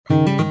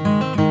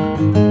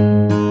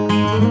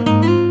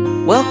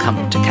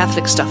Welcome to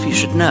Catholic Stuff You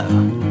Should Know,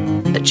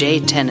 a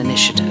J10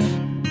 initiative.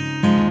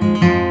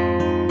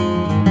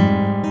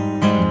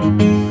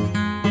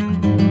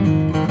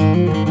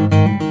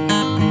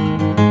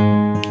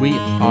 We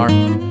are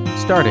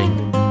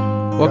starting.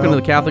 Welcome to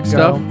the Catholic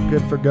Stuff.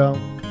 Good for go.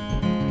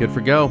 Good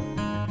for go.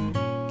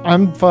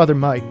 I'm Father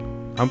Mike.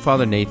 I'm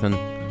Father Nathan,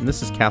 and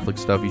this is Catholic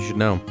Stuff You Should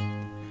Know.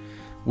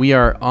 We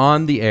are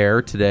on the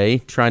air today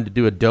trying to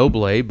do a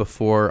doble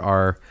before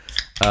our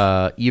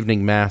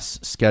evening mass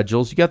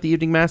schedules. You got the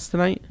evening mass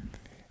tonight?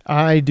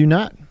 I do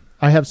not.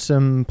 I have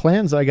some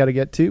plans I got to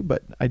get to,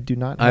 but I do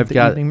not have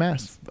the evening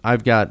mass.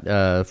 I've got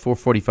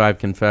 4:45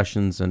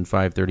 confessions and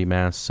 5:30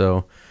 mass.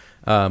 So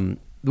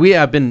we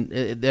have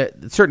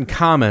been certain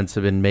comments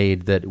have been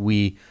made that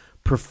we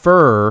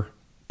prefer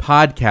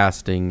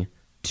podcasting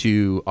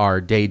to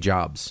our day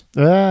jobs.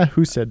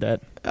 Who said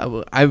that?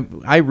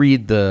 I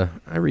read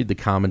the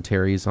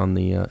commentaries on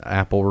the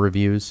Apple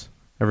reviews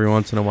every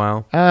once in a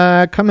while.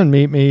 Come and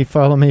meet me.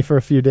 Follow me for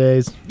a few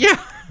days. Yeah.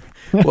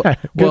 Good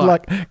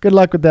luck. Good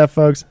luck with that,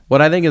 folks.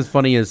 What I think is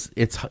funny is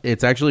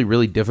it's actually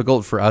really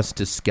difficult for us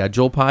to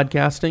schedule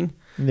podcasting.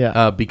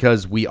 Yeah.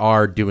 Because we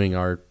are doing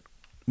our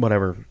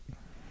whatever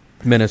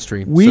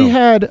ministry. We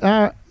had.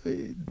 I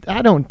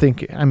don't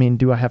think. I mean,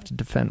 do I have to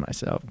defend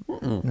myself?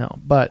 No,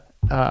 but.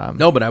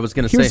 No, but I was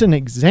going to say. Here's an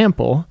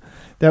example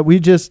that we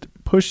just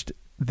pushed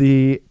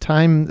the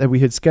time that we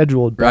had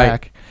scheduled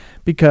back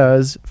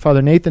because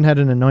Father Nathan had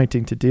an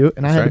anointing to do,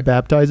 and I had to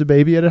baptize a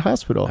baby at a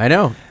hospital. I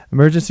know.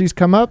 Emergencies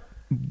come up,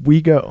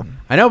 we go.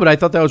 I know, but I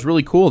thought that was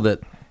really cool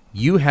that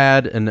you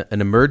had an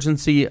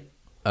emergency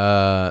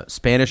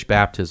Spanish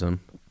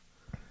baptism,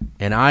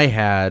 and I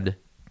had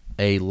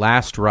a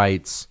last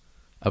rites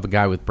of a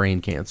guy with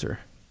brain cancer.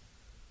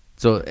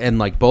 So, and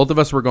like both of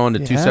us were going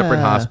to two separate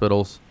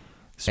hospitals.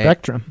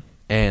 Spectrum.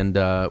 And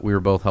we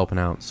were both helping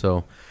out.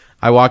 So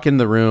I walk in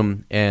the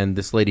room, and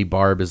this lady,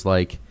 Barb, is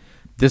like,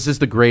 this is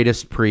the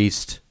greatest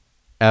priest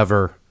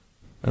ever.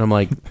 And I'm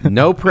like,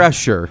 no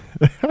pressure.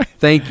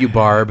 Thank you,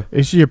 Barb.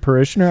 Is she a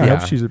parishioner? I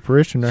hope she's a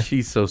parishioner.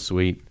 She's so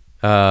sweet.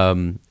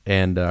 I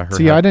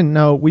didn't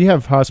know. We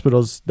have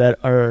hospitals that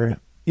are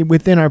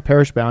within our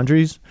parish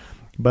boundaries,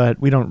 but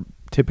we don't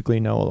typically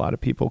know a lot of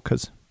people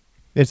because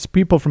it's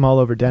people from all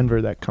over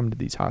Denver that come to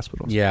these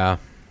hospitals. Yeah.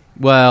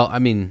 Well, I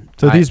mean...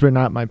 these were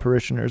not my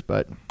parishioners,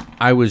 but...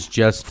 I was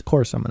just... Of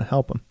course, I'm going to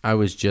help them. I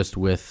was just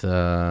with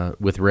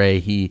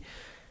Ray.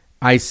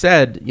 I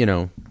said,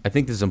 I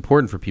think this is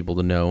important for people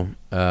to know,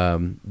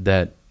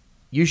 that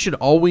you should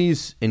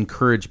always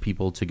encourage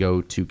people to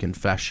go to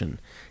confession,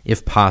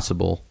 if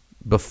possible,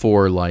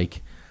 before,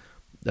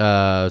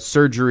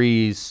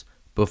 surgeries,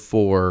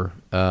 before,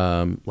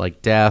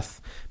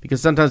 death.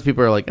 Because sometimes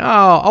people are like,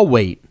 oh, I'll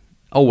wait.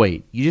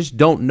 You just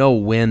don't know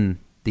when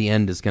the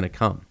end is going to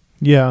come.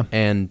 Yeah.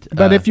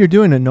 But if you're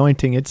doing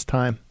anointing, it's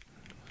time.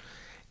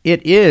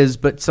 It is,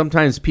 but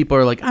sometimes people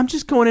are like, I'm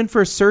just going in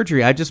for a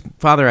surgery. I just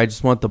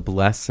want the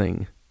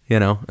blessing,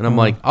 And I'm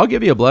like, I'll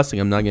give you a blessing.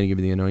 I'm not going to give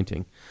you the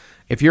anointing.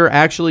 If you're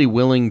actually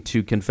willing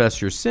to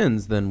confess your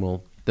sins, then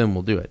we'll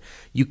do it.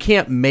 You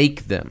can't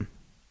make them.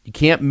 You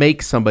can't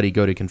make somebody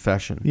go to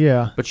confession.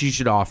 Yeah. But you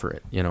should offer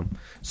it,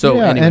 So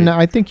yeah, anyway. and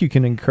I think you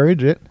can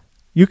encourage it.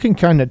 You can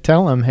kind of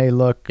tell them, hey,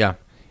 look. Yeah.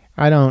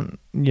 I don't,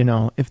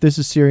 if this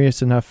is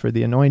serious enough for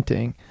the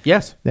anointing,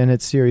 yes, then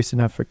it's serious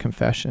enough for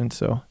confession.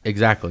 So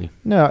exactly.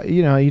 No,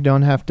 you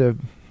don't have to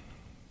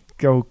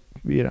go,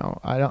 you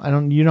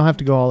don't have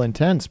to go all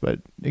intense, but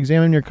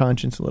examine your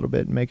conscience a little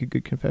bit and make a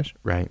good confession.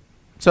 Right.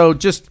 So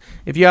just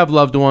if you have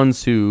loved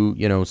ones who,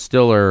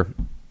 still are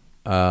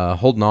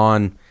holding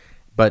on,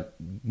 but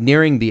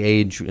nearing the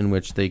age in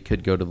which they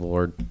could go to the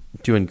Lord,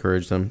 to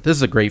encourage them. This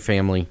is a great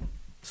family.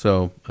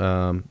 So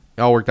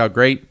it all worked out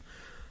great.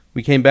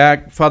 We came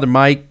back, Father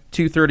Mike,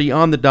 2:30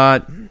 on the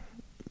dot.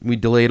 We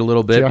delayed a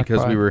little bit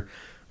because we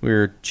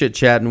were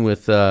chit-chatting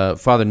with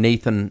Father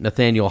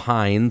Nathaniel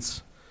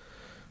Hines.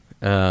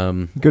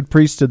 Good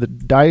priest of the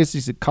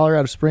Diocese of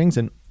Colorado Springs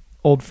and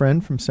old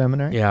friend from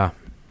seminary. Yeah.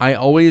 I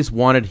always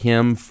wanted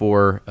him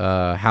for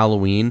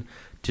Halloween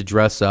to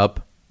dress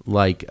up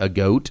like a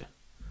goat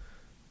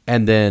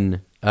and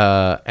then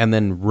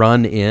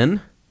run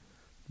in.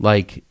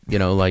 Like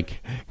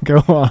Go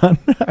on.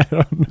 I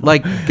don't know.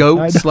 Like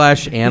goat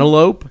 /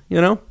 antelope,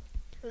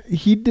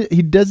 He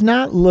does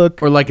not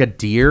look... Or like a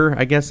deer,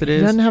 I guess it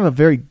is. He doesn't have a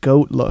very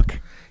goat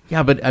look.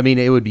 Yeah, but I mean,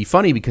 it would be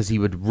funny because he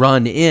would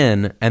run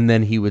in and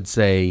then he would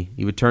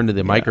turn to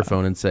the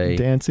microphone and say...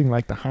 Dancing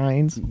like the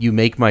hinds. You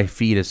make my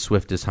feet as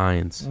swift as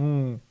hinds.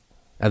 And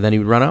then he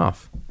would run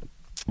off.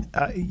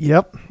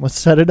 Yep, let's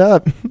set it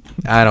up.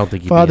 I don't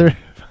think he Father,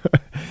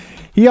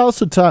 he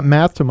also taught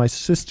math to my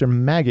sister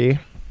Maggie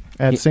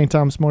at St.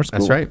 Thomas More School.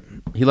 That's right.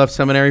 He left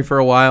seminary for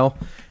a while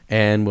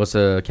and was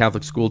a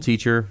Catholic school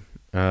teacher.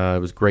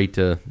 It was great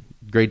to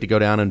go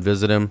down and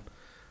visit him.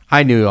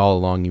 I knew all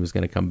along he was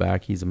going to come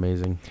back. He's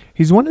amazing.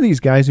 He's one of these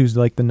guys who's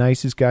like the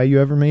nicest guy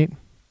you ever meet.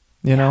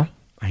 You know?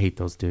 I hate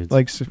those dudes.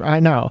 Like, I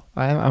know.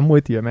 I'm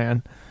with you,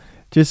 man.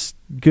 Just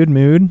good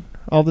mood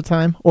all the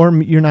time. Or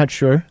you're not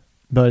sure,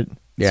 but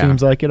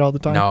Seems like it all the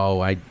time.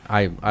 No,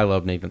 I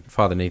love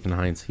Father Nathan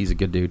Hines. He's a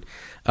good dude.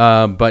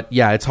 But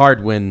yeah, it's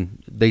hard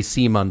when they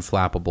seem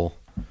unflappable.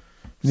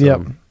 So.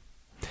 Yep.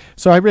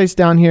 So I raced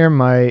down here.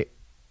 My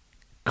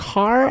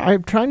car,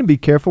 I'm trying to be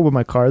careful with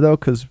my car, though,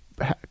 because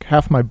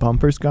half my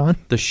bumper's gone.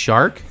 The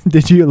shark?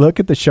 Did you look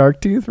at the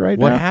shark tooth now?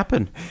 What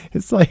happened?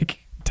 It's like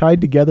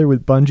tied together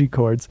with bungee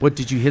cords. What,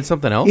 did you hit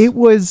something else? It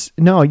was,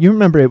 no, you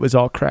remember it was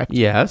all cracked.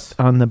 Yes.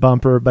 On the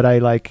bumper, but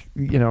I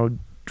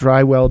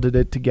dry welded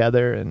it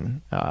together,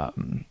 and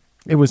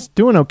it was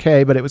doing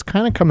okay, but it was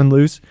kind of coming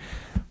loose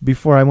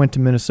before I went to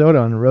Minnesota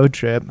on a road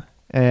trip,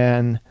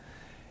 and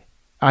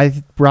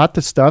I brought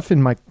the stuff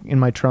in my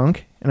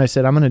trunk, and I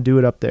said, I'm going to do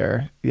it up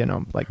there,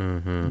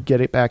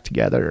 get it back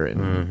together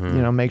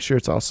and, make sure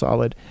it's all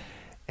solid.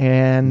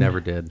 And never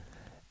did.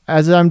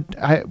 As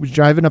I was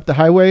driving up the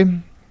highway,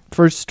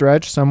 first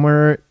stretch,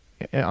 somewhere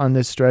on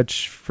this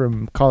stretch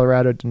from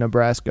Colorado to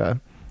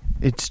Nebraska,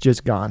 it's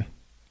just gone.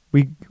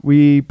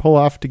 We pull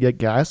off to get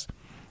gas.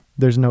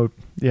 There's no,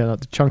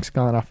 the chunk's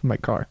gone off of my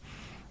car.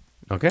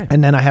 Okay.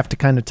 And then I have to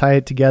kind of tie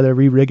it together,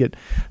 re-rig it.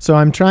 So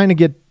I'm trying to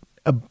get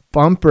a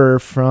bumper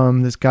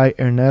from this guy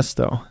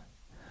Ernesto,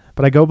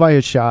 but I go by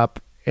his shop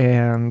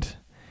and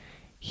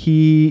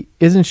he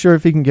isn't sure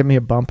if he can get me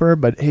a bumper,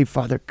 but hey,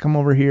 Father, come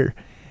over here.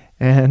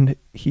 And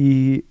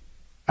he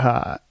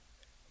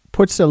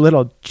puts a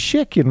little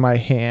chick in my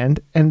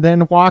hand and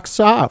then walks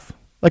off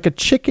like a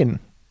chicken.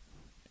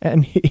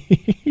 And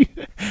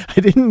I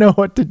didn't know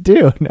what to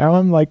do. Now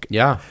I'm like,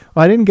 yeah,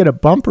 well, I didn't get a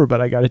bumper,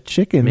 but I got a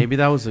chicken. Maybe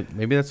that's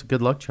a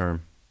good luck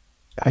charm.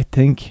 I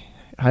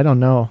don't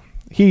know.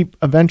 He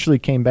eventually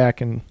came back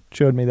and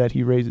showed me that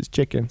he raises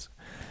chickens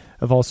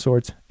of all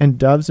sorts and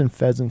doves and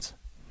pheasants.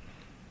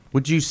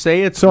 Would you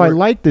say it's... So I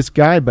like this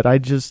guy, but I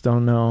just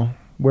don't know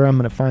where I'm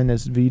going to find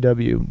this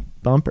VW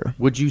bumper.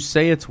 Would you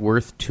say it's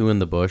worth two in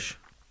the bush?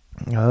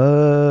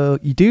 Oh,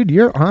 dude,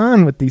 you're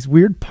on with these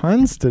weird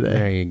puns today.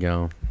 There you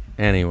go.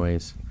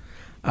 Anyways.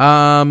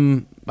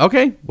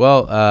 Okay.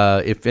 Well,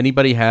 if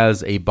anybody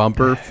has a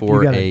bumper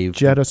for a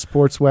Jetta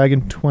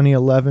Sportswagen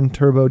 2011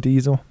 turbo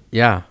diesel.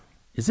 Yeah.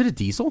 Is it a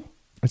diesel?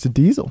 It's a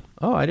diesel.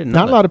 Oh, I didn't know.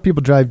 Not a lot of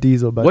people drive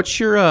diesel, but what's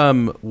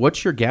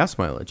your gas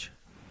mileage?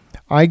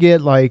 I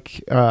get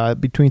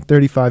between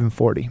 35 and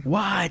 40.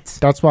 What?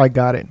 That's why I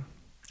got it,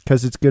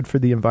 because it's good for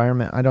the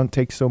environment. I don't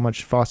take so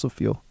much fossil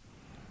fuel.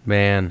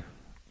 Man.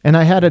 And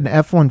I had an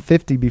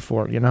F-150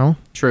 before,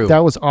 True.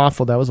 That was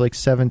awful. That was like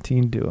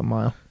 17 to a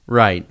mile.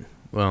 Right.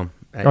 Well.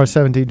 Or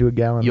 17 to a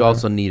gallon. You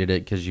also needed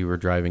it because you were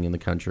driving in the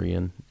country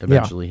and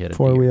eventually hit it.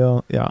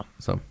 Four-wheel, yeah.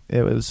 So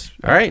it was...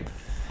 All right.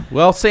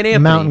 Well, St.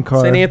 Anthony. Mountain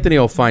car. St. Anthony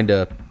will find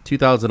a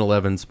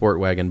 2011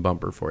 Sportwagon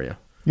bumper for you.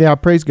 Yeah,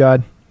 praise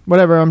God.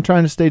 Whatever, I'm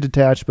trying to stay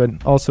detached, but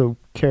also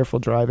careful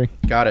driving.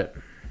 Got it.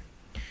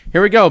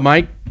 Here we go,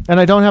 Mike. And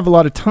I don't have a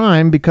lot of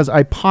time because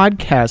I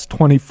podcast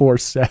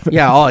 24/7.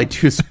 Yeah, all I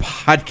do is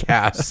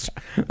podcast.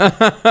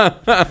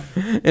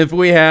 If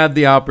we had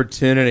the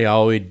opportunity,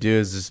 all we'd do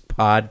is just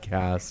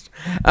podcast.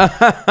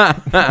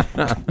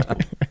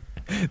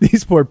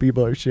 These poor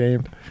people are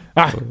shamed.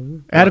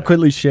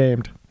 Adequately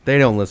shamed. They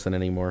don't listen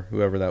anymore,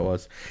 whoever that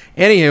was.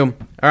 Anywho,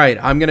 all right,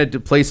 I'm gonna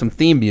play some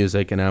theme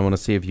music, and I want to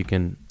see if you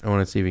can. I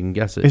want to see if you can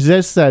guess it. Is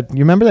this that? You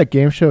remember that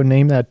game show?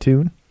 Name That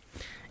Tune.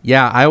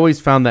 Yeah, I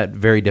always found that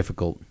very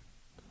difficult.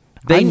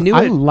 I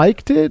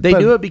liked it. They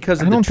knew it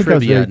because of the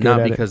trivia,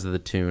 not because it. of the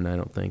tune. I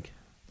don't think.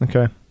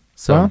 Okay.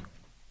 So.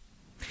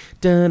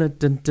 Dun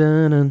dun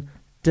dun dun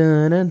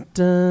dun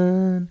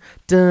dun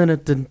dun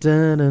dun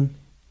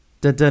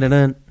dun dun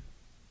dun.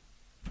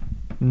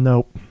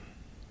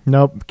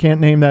 Nope.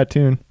 Can't name that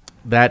tune.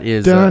 That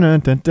is. Dun dun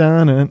dun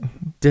dun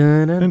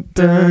dun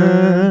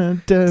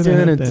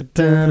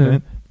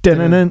dun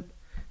dun dun.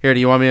 Here, do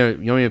you want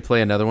me to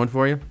play another one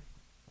for you?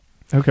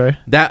 Okay.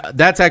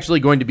 That's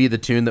actually going to be the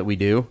tune that we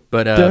do,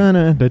 but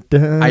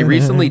I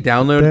recently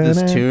downloaded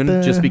this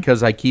tune just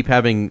because I keep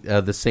having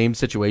the same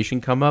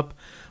situation come up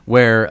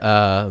where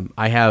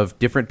I have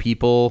different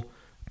people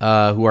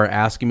who are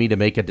asking me to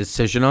make a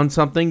decision on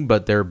something,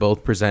 but they're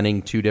both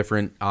presenting two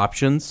different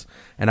options,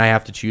 and I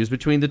have to choose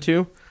between the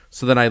two.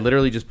 So then I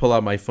literally just pull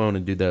out my phone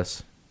and do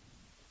this.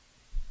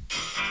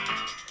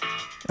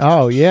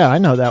 Oh, yeah, I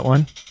know that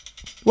one.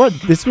 What?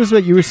 This was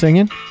what you were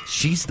singing?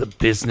 She's the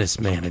business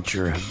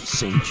manager of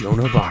St.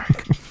 Joan of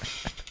Arc.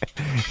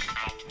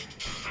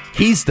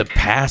 He's the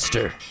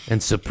pastor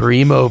and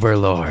supreme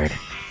overlord.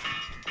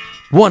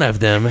 One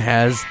of them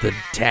has the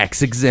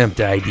tax-exempt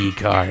ID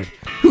card.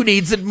 Who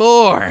needs it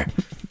more?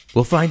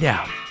 We'll find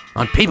out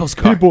on People's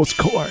Card. People's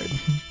Card.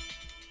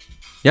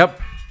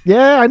 Yep.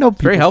 Yeah, I know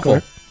People's Very helpful.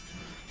 Card.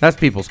 That's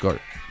People's Card.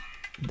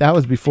 That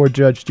was before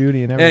Judge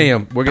Judy and everything.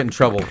 Anyway, we're getting in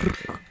trouble.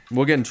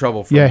 We'll get in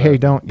trouble for hey,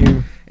 don't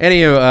you.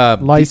 Anyway,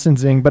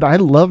 licensing, but I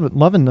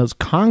loving those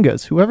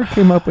congas. Whoever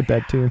came up with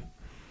that tune.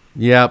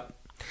 Yep.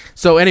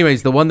 So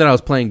anyways, the one that I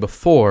was playing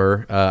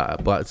before,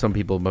 some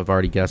people have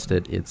already guessed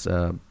it. It's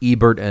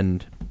Ebert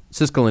and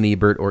Siskel and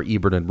Ebert, or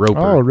Ebert and Roper.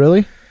 Oh,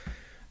 really?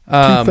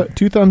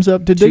 Two thumbs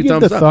up. Did they give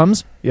the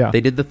thumbs? Yeah.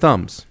 They did the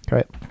thumbs.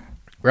 Okay.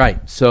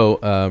 Right. So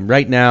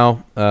right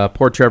now,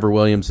 poor Trevor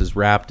Williams is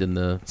wrapped in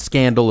the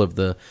scandal of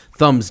the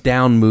thumbs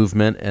down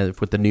movement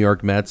with the New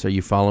York Mets. Are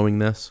you following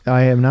this?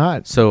 I am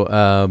not. So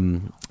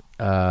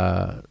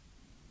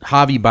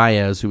Javi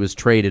Baez, who was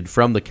traded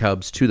from the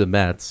Cubs to the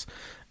Mets,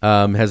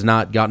 has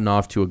not gotten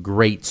off to a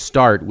great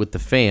start with the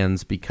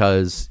fans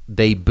because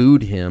they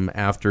booed him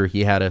after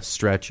he had a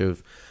stretch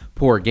of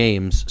poor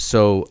games.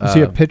 So is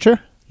he a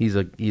pitcher? He's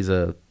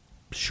a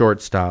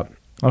shortstop.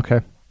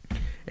 Okay.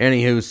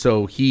 Anywho,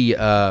 so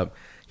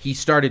he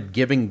started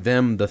giving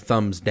them the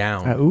thumbs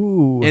down.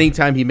 Ooh.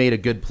 Anytime he made a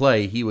good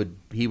play, he would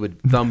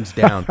thumbs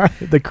down.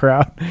 The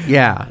crowd.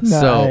 Yeah. Nice.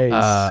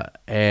 So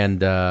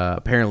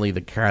apparently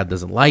the crowd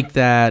doesn't like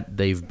that.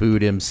 They've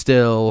booed him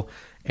still,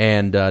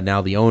 and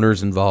now the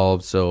owner's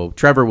involved. So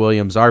Trevor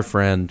Williams, our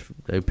friend,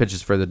 who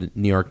pitches for the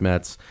New York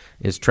Mets,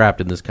 is trapped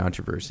in this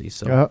controversy.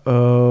 So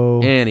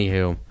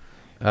anywho,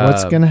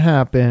 what's gonna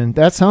happen?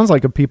 That sounds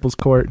like a people's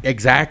court.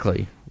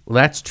 Exactly. Well,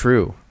 that's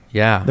true.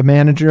 Yeah. The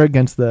manager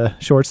against the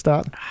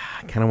shortstop.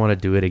 I kind of want to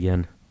do it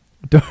again.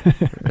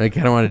 I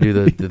kind of want to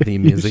do the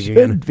theme music you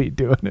again. Shouldn't be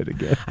doing it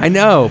again. I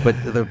know, but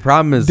the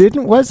problem is,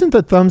 wasn't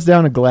the thumbs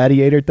down a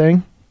gladiator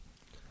thing?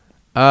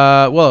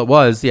 Well, it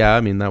was. Yeah, I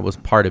mean that was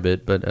part of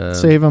it, but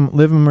save them,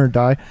 live them, or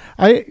die.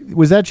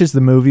 Was that just the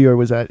movie, or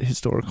was that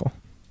historical?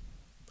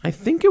 I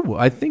think it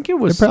was.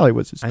 It probably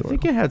was historical. I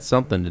think it had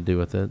something to do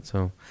with it.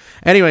 So,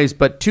 anyways,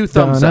 but 2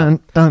 thumbs up.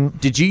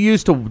 Did you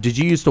used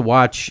to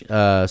watch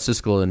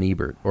Siskel and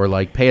Ebert, or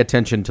like pay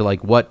attention to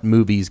like what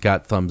movies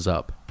got thumbs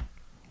up?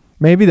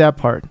 Maybe that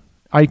part.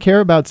 I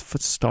care about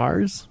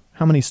stars,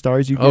 how many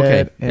stars you get,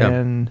 okay,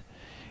 and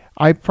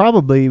I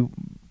probably,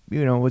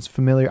 was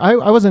familiar.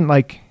 I wasn't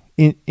like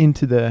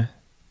into the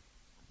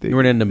you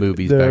weren't into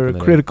movies back in the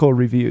critical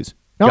reviews.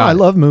 No, I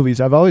love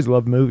movies. I've always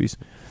loved movies,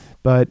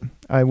 but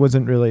I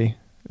wasn't really.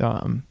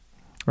 I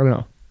don't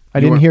know. I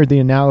didn't hear the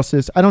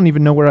analysis. I don't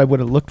even know where I would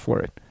have looked for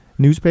it.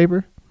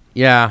 Newspaper?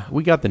 Yeah,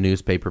 we got the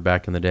newspaper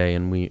back in the day,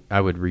 and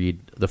I would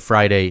read the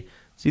Friday.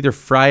 It's either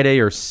Friday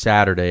or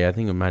Saturday. I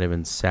think it might have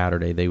been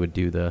Saturday. They would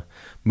do the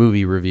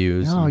movie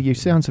reviews. Oh, you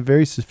sound so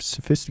very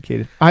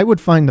sophisticated. I would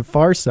find The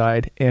Far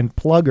Side and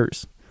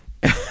Pluggers.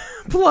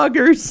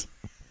 Pluggers.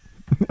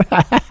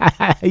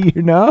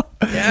 You know?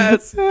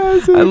 Yes.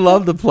 I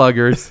love the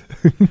Pluggers.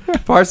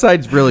 Far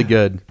Side's really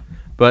good.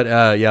 But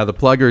the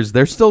Pluggers,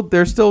 they're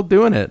still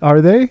doing it. Are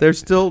they? They're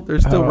still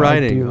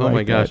writing. Oh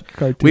my gosh.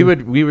 We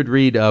would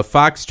read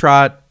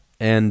Foxtrot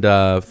and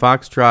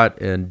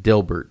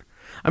Dilbert.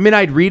 I mean,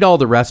 I'd read all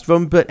the rest of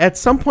them, but at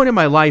some point in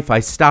my life, I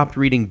stopped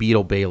reading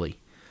Beetle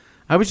Bailey.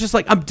 I was just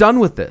like, I'm done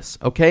with this,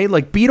 okay?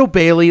 Like, Beetle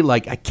Bailey,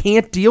 like, I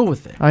can't deal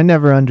with it. I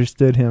never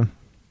understood him.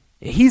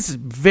 He's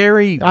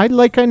very... I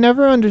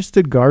never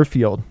understood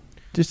Garfield.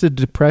 Just a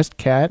depressed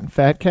cat,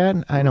 fat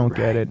cat. I don't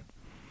get it.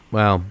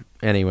 Well,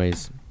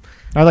 anyways.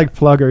 I like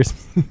Pluggers.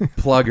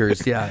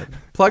 Pluggers, yeah.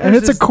 Pluggers, and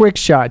it's a quick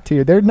shot,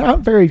 too. They're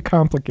not very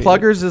complicated.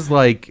 Pluggers is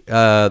like,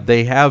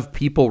 they have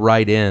people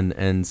write in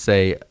and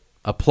say...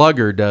 A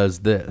plugger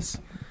does this,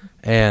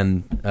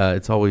 and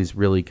it's always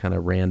really kind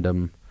of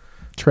random,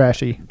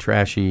 trashy,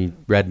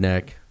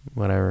 redneck,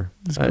 whatever.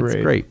 It's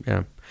great.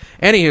 Yeah.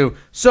 Anywho,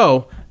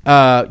 so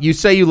you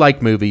say you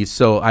like movies,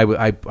 so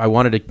I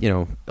wanted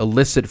to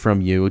elicit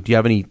from you. Do you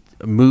have any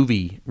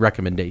movie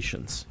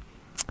recommendations,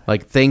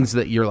 like things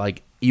that you're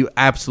like you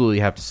absolutely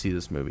have to see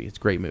this movie? It's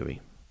a great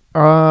movie.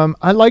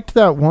 I liked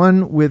that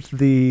one with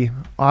the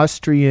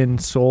Austrian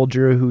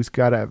soldier who's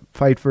got to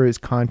fight for his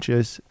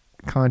conscience.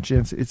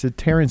 It's a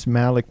Terrence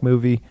Malick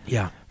movie.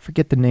 Yeah.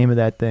 Forget the name of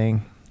that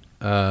thing.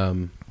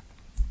 I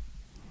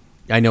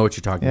know what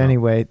you're talking about.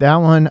 Anyway, that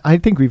one, I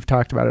think we've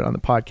talked about it on the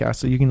podcast,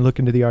 so you can look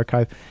into the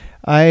archive.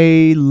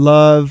 I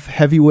love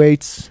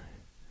Heavyweights.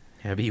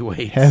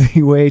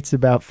 Heavyweights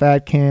about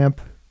Fat Camp,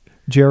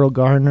 Gerald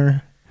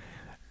Garner.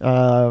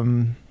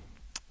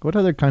 What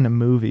other kind of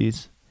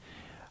movies?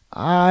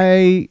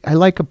 I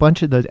like a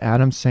bunch of the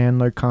Adam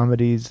Sandler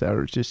comedies that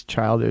are just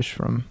childish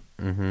from...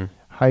 Mm-hmm.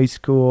 High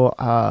school.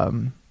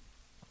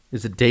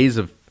 Is it Days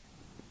of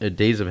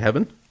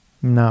Heaven?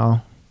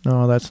 No,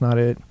 that's not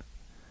it.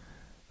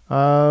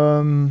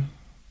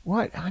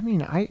 What? I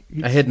mean, A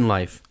Hidden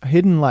Life. A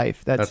Hidden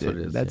Life. That's what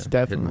it is. That's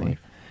definitely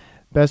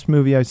best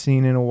movie I've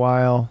seen in a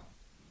while.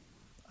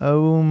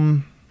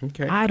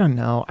 Okay. I don't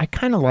know. I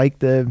kind of like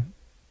the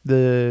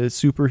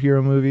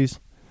superhero movies,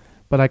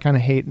 but I kind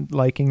of hate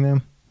liking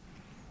them.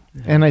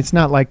 Yeah. And it's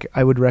not like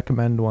I would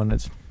recommend one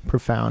that's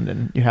profound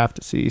and you have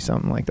to see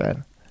something like that.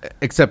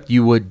 Except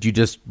you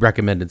just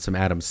recommended some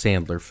Adam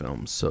Sandler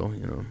films, so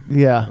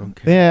Yeah,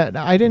 okay. Yeah.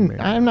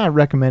 I'm not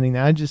recommending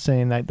that. I'm just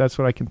saying that's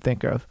what I can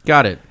think of.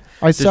 Got it.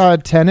 I saw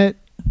Tenet.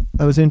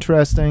 That was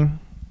interesting.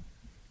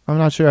 I'm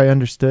not sure I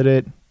understood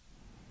it.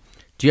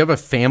 Do you have a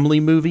family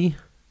movie?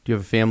 Do you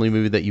have a family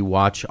movie that you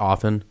watch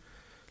often?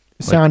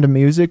 Sound of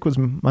Music was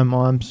my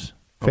mom's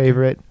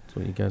favorite. That's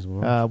what you guys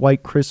watch.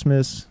 White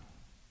Christmas.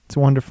 It's a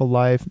Wonderful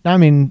Life. I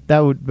mean,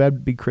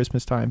 that'd be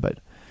Christmas time, but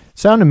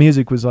Sound of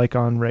Music was like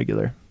on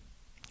regular.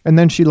 And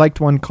then she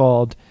liked one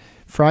called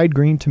Fried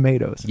Green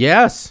Tomatoes.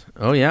 Yes.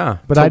 Oh yeah.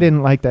 But I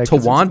didn't like that.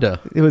 Tawanda.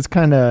 It's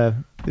kind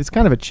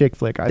of a chick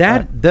flick.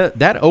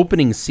 That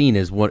opening scene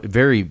is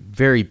very,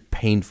 very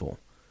painful.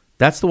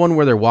 That's the one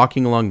where they're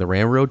walking along the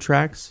railroad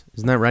tracks.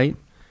 Isn't that right?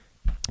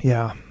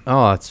 Yeah.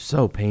 Oh, it's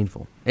so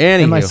painful.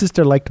 Anywho. And my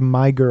sister liked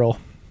My Girl.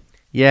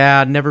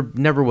 Yeah,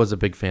 never was a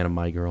big fan of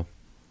My Girl.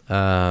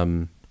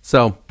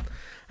 So,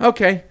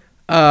 okay.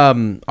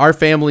 Our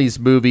family's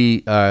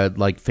movie,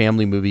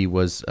 family movie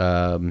was,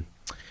 in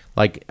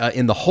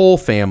the whole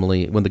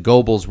family, when the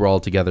Goebbels were all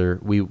together,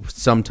 we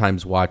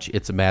sometimes watch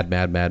It's a Mad,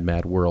 Mad, Mad,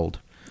 Mad World.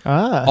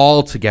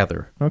 All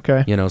together.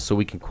 Okay. So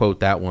we can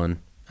quote that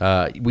one.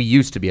 We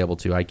used to be able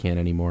to. I can't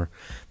anymore.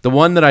 The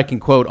one that I can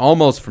quote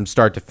almost from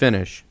start to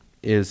finish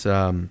is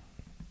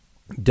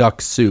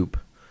Duck Soup.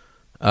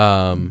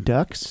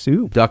 Duck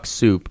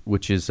Soup,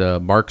 which is a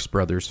Marx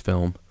Brothers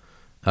film.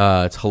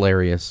 It's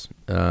hilarious.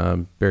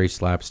 Very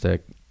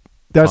slapstick.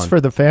 That's fun.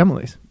 for the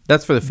families.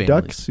 That's for the families.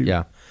 Duck Soup.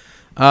 Yeah.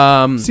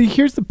 See,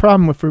 here's the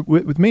problem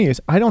with me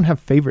is I don't have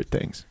favorite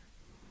things.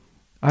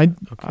 I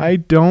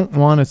don't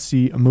want to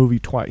see a movie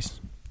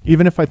twice,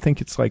 even if I think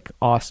it's like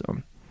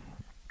awesome.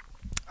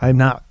 I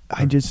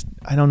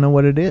don't know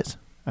what it is.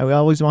 I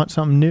always want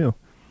something new.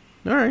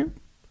 All right.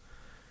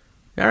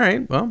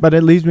 Well, but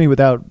it leaves me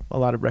without a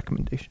lot of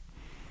recommendation.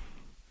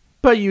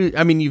 But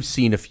you've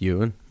seen a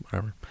few and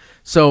whatever.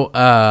 So,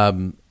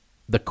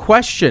 the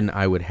question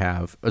I would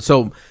have.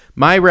 So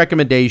my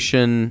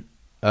recommendation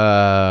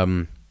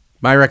probably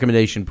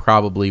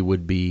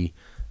would be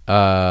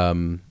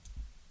Shawshank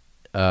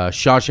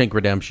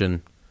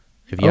Redemption.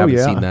 If you haven't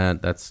seen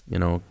that, that's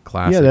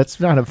classic. Yeah, that's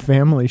not a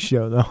family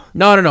show though.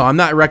 No. I'm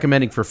not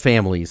recommending for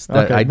families.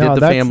 Okay,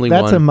 Family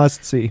one. That's a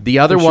must see. The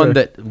other one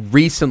that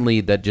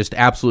recently that just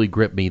absolutely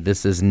gripped me.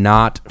 This is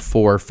not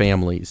for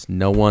families.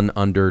 No one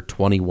under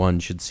 21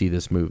 should see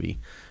this movie.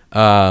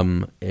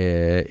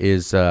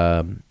 Is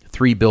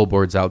 3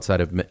 Billboards Outside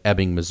of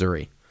Ebbing,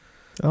 Missouri.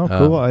 Oh,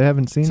 cool! I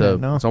haven't seen it.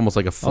 No, it's almost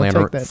like a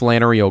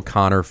Flannery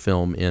O'Connor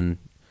film in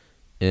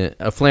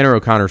a Flannery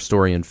O'Connor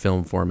story in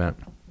film format.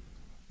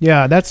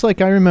 Yeah, that's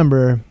like I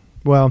remember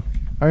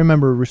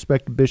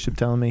Respected Bishop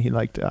telling me he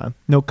liked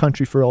No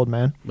Country for Old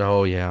Men.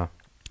 Oh yeah,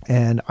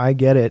 and I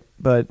get it,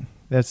 but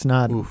that's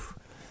not. Oof.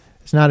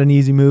 It's not an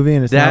easy movie,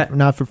 and it's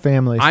not for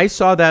families. I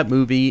saw that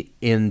movie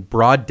in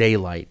broad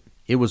daylight.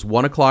 It was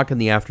 1:00 in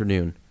the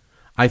afternoon.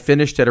 I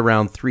finished at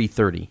around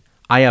 3:30.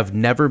 I have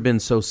never been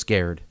so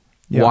scared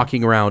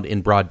walking around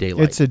in broad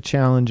daylight. It's a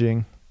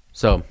challenging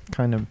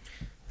kind of.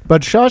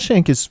 But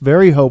Shawshank is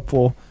very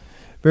hopeful,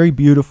 very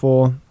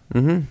beautiful.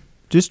 Mm-hmm.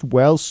 Just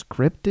well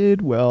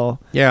scripted,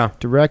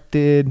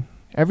 directed,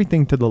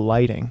 everything to the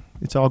lighting.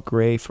 It's all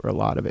gray for a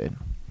lot of it.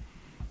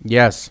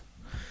 Yes.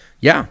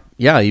 Yeah,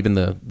 even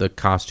the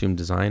costume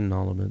design and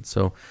all of it.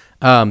 So,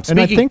 and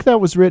I think that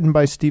was written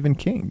by Stephen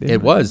King.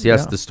 It was,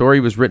 yes. Yeah. The story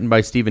was written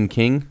by Stephen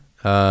King.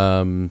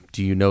 Do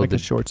you know a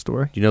short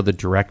story? Do you know the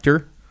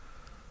director?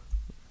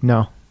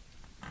 No.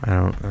 I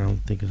don't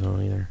think so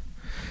either.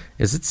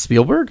 Is it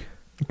Spielberg?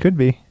 It could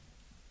be.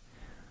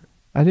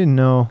 I didn't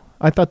know.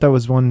 I thought that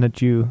was one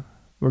that you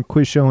were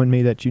quiz showing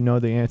me that you know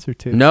the answer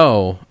to.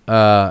 No.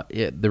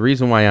 The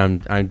reason why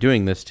I'm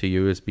doing this to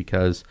you is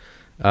because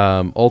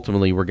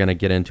ultimately we're going to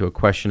get into a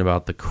question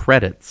about the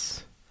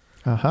credits.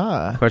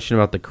 Aha. Question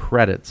about the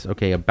credits.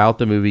 Okay, about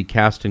the movie,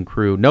 cast and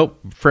crew. Nope.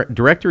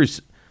 Director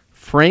is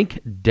Frank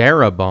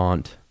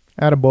Darabont.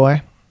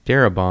 Attaboy.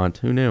 Darabont.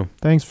 Who knew?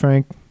 Thanks,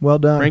 Frank. Well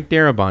done. Frank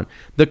Darabont.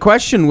 The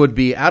question would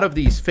be, out of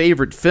these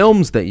favorite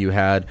films that you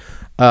had,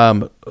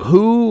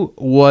 who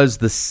was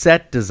the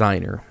set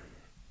designer?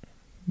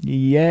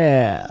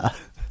 Yeah.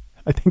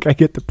 I think I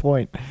get the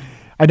point.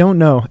 I don't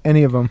know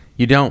any of them.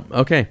 You don't?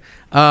 Okay.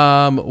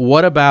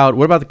 What about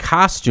the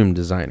costume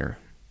designer?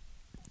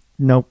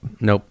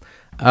 Nope.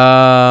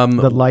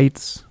 The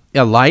lights.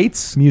 Yeah,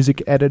 lights.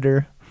 Music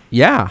editor.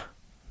 Yeah.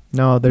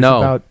 No,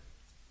 there's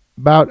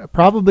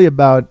probably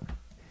about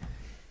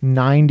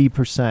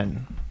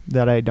 90%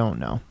 that I don't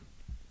know.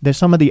 There's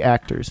some of the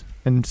actors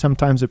and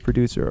sometimes a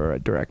producer or a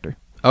director.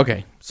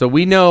 Okay. So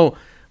we know,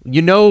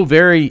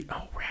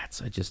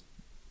 rats. I just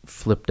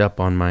flipped up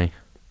on my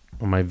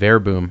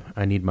Verboom.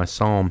 I need my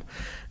Psalm.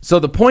 So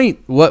the point,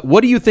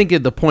 what do you think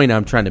of the point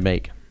I'm trying to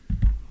make?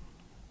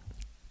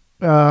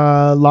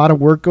 A lot of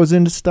work goes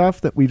into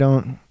stuff that we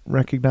don't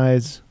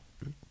recognize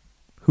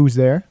who's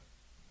there.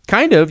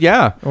 Kind of,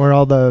 yeah. Or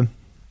all the,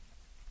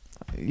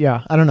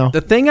 I don't know.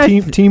 The thing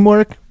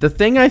teamwork. The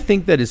thing I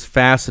think that is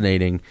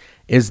fascinating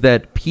is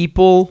that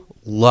people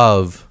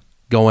love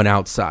going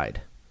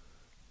outside.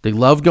 They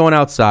love going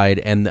outside,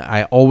 and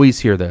I always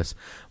hear this.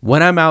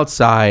 When I'm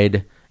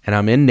outside and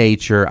I'm in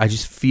nature, I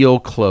just feel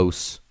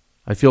close.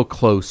 I feel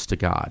close to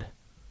God.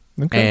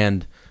 Okay.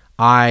 And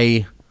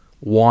I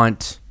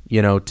want,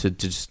 to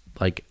just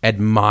like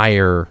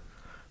admire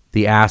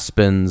the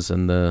aspens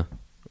and the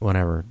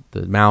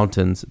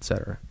mountains,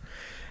 etc.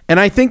 And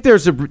I think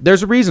there's a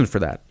reason for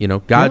that.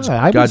 God's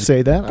would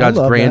say that. God's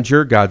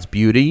grandeur, God's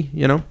beauty,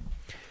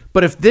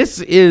 But if this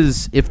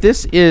is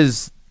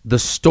the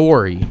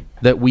story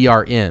that we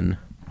are in,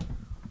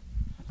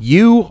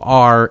 you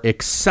are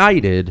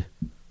excited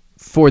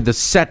for the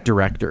set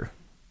director.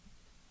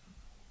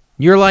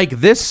 You're like,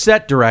 this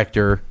set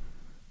director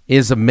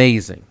is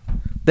amazing.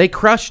 They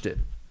crushed it.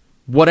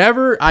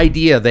 Whatever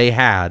idea they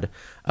had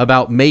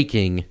about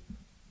making,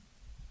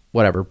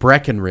 whatever,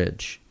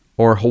 Breckenridge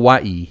or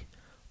Hawaii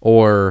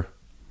or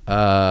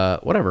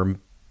whatever,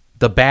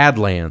 the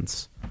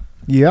Badlands.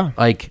 Yeah.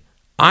 Like,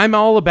 I'm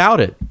all about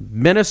it.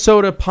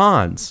 Minnesota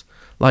Ponds.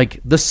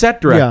 Like, the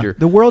set director. Yeah,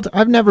 the world.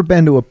 I've never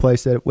been to a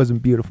place that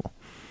wasn't beautiful.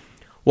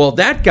 Well,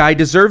 that guy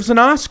deserves an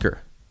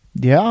Oscar.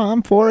 Yeah,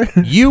 I'm for it.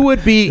 You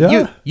would be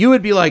you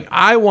would be like,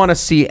 I want to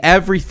see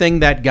everything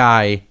that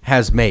guy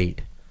has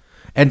made.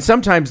 And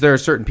sometimes there are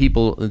certain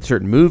people in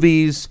certain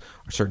movies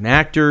or certain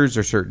actors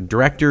or certain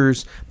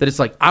directors that it's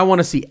like, I want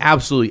to see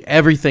absolutely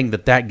everything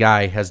that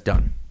guy has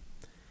done.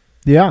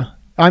 Yeah.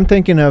 I'm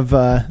thinking of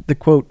the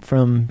quote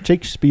from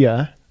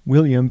Shakespeare,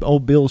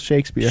 old Bill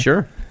Shakespeare.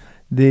 Sure.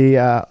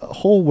 The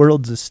whole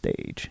world's a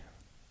stage.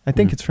 I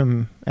think it's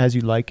from As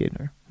You Like It.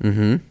 Or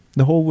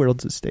The whole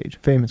world's a stage.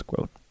 Famous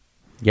quote.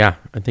 Yeah,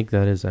 I think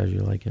that is As You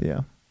Like It.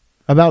 Yeah.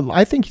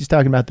 I think he's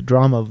talking about the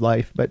drama of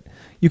life, but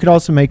you could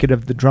also make it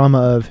of the drama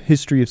of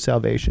history of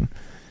salvation.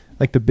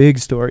 Like the big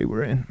story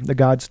we're in, the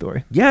God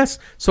story. Yes.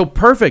 So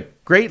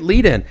perfect. Great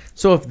lead in.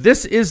 So if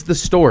this is the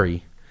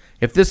story,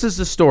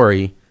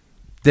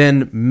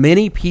 then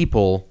many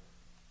people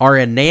are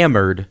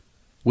enamored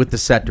with the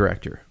set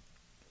director.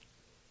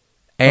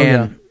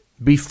 And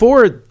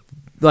before,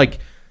 like,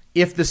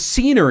 if the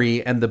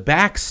scenery and the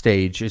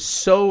backstage is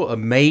so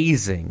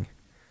amazing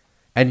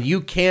and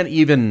you can't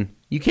even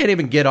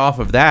get off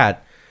of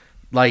that,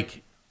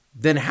 like,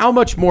 then how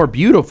much more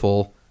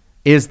beautiful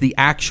is the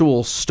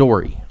actual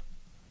story?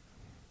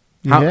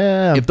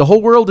 If the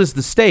whole world is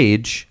the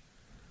stage,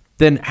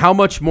 then how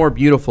much more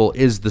beautiful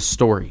is the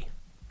story?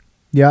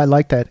 Yeah, I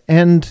like that.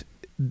 And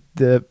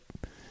the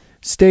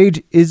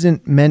stage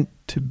isn't meant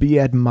to be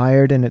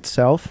admired in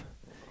itself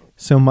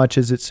so much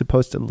as it's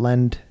supposed to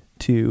lend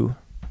to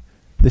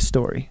the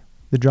story,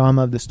 the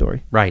drama of the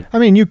story. Right. I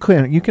mean, you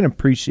can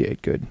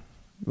appreciate good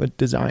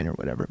design or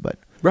whatever, but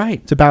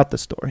right, it's about the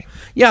story.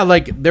 Yeah,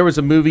 like there was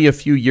a movie a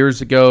few years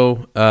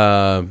ago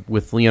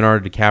with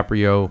Leonardo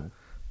DiCaprio.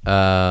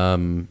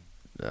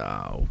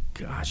 Oh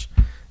gosh,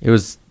 it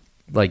was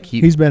like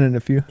he's been in a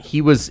few.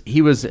 He was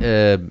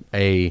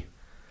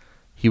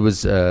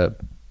a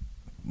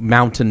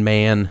mountain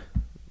man.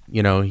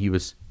 You know, he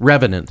was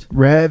Revenant.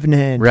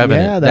 Revenant.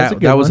 Yeah, that's a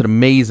good that was one.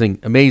 an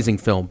amazing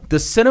film. The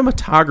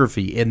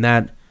cinematography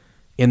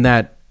in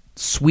that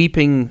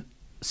sweeping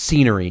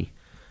scenery,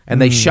 and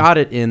they shot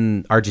it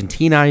in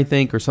Argentina, I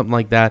think, or something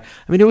like that.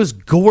 I mean, it was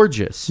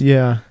gorgeous.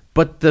 Yeah.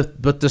 But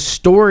the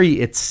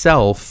story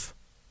itself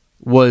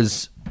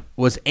was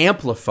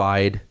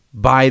amplified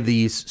by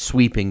these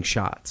sweeping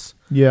shots.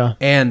 Yeah.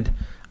 And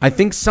I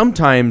think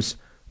sometimes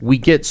we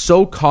get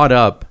so caught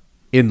up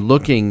in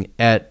looking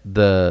at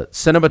the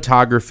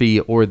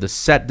cinematography or the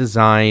set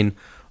design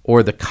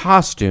or the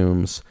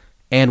costumes,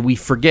 and we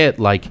forget,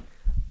 like,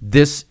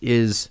 this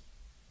is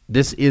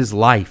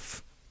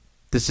life.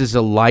 This is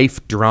a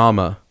life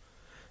drama,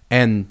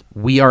 and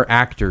we are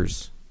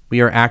actors.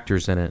 We are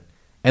actors in it,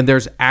 and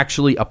there's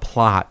actually a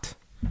plot,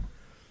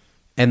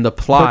 and the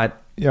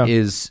plot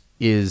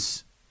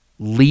is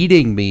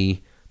leading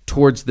me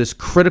towards this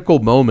critical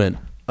moment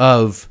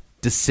of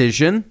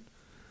decision,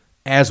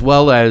 as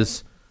well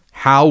as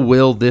how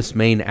will this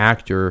main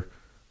actor,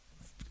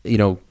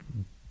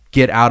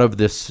 get out of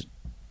this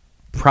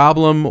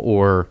problem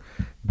or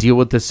deal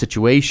with this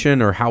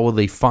situation, or how will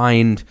they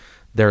find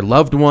their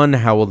loved one?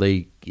 How will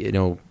they,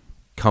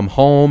 come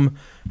home?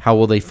 How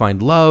will they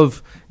find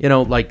love?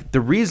 Like,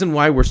 the reason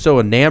why we're so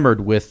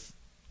enamored with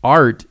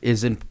art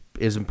is in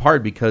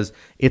part because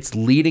it's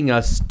leading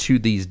us to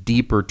these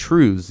deeper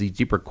truths, these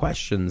deeper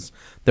questions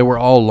that we're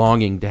all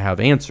longing to have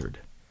answered.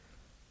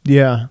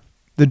 Yeah,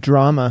 the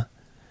drama.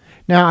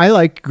 Now, I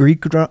like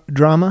Greek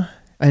drama,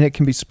 and it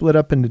can be split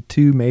up into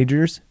two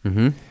majors,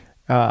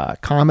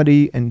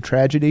 comedy and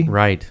tragedy.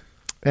 Right.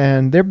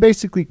 And they're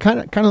basically kind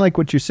of like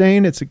what you're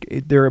saying.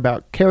 They're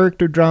about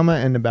character drama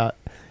and about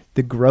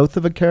the growth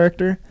of a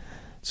character.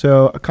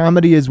 So a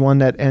comedy is one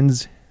that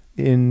ends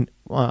in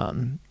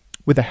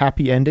with a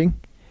happy ending,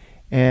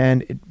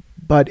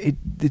 but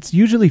it's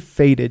usually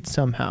fated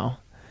somehow.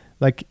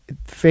 Like,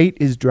 fate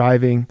is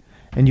driving,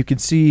 and you can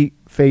see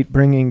fate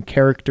bringing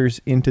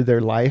characters into their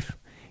life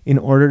in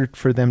order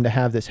for them to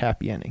have this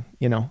happy ending,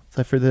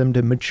 so for them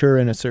to mature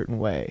in a certain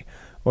way,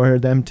 or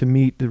them to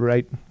meet the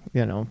right,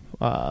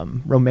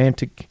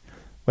 romantic,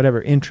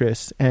 whatever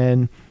interests.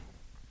 And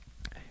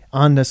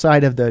on the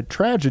side of the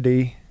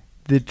tragedy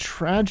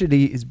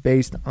is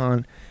based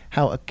on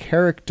how a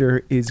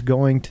character is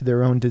going to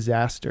their own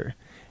disaster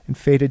and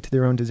fated to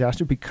their own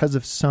disaster because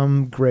of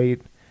some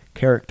great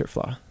character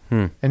flaw.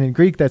 And in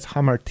Greek, that's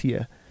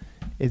hamartia.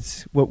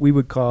 It's what we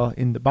would call,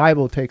 in the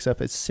Bible, takes up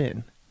as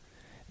sin.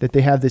 That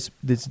they have this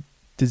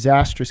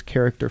disastrous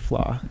character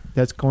flaw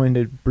that's going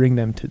to bring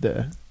them to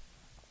their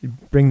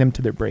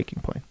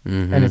breaking point.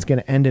 And it's going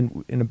to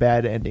end in a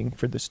bad ending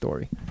for the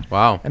story.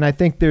 Wow. And I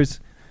think there's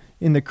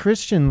in the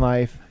Christian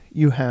life,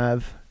 you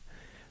have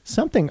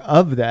something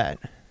of that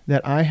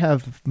I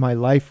have my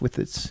life with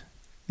its,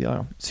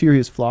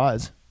 serious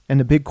flaws and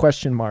the big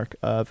question mark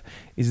of,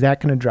 is that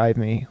going to drive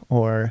me,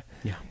 or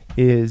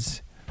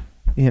is,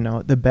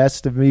 the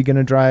best of me going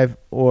to drive,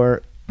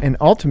 and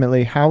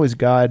ultimately, how is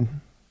God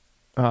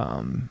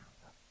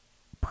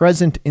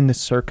present in the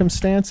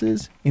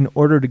circumstances in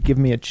order to give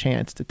me a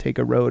chance to take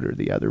a road or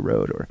the other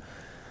road, or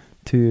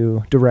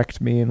to direct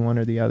me in one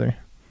or the other.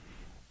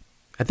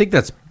 I think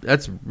that's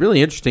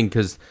really interesting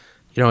because,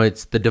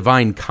 it's the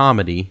Divine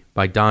Comedy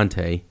by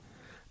Dante,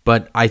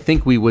 but I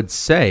think we would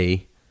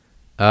say,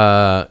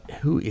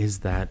 who is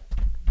that?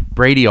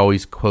 Brady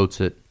always quotes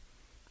it.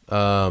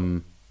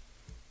 The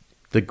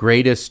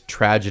greatest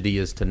tragedy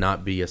is to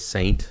not be a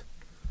saint.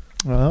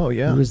 Oh,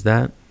 yeah. Who is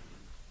that?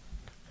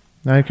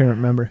 I can't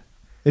remember.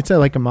 It's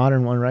like a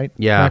modern one, right?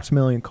 Yeah.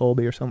 Maximilian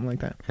Kolbe or something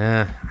like that.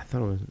 I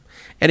thought it was.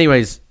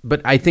 Anyways,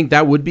 but I think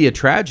that would be a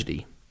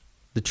tragedy.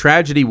 The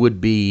tragedy would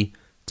be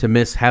to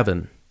miss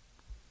heaven,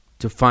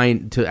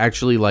 to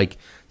actually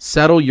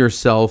settle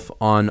yourself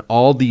on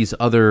all these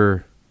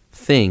other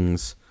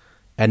things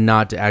and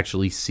not to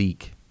actually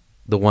seek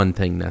the one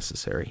thing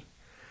necessary.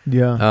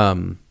 Yeah.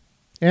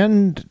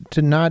 And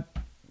to not.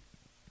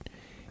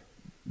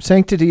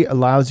 Sanctity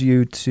allows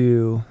you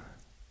to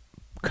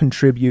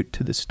contribute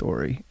to the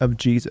story of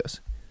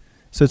Jesus.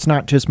 So it's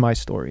not just my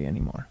story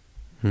anymore.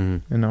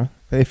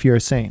 If you're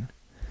a saint.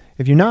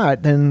 If you're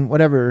not, then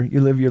whatever,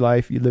 you live your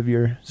life, you live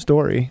your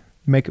story,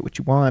 you make it what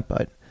you want,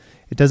 but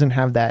it doesn't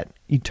have that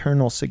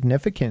eternal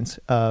significance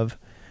of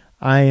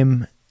I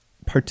am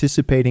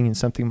participating in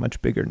something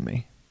much bigger than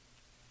me,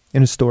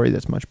 in a story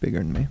that's much bigger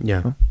than me.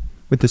 Yeah.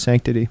 With the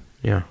sanctity.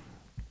 Yeah.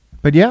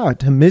 But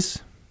to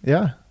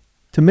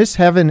miss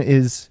heaven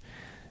is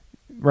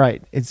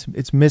right.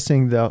 It's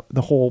missing the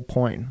whole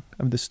point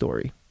of the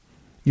story.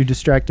 You're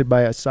distracted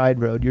by a side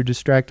road. You're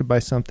distracted by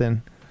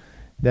something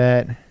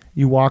that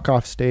you walk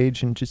off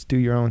stage and just do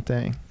your own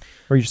thing,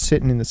 or you're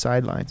sitting in the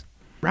sidelines.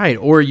 Right,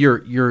 or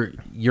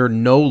you're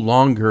no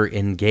longer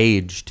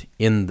engaged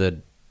in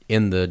the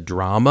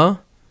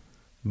drama,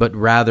 but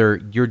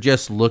rather you're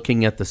just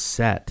looking at the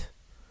set.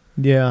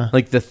 Yeah.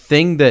 Like the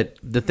thing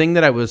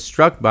that I was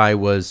struck by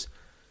was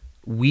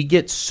we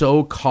get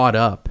so caught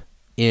up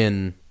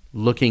in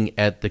looking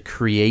at the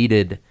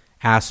created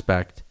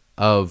aspect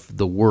of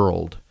the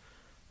world,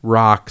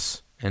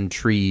 rocks and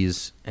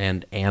trees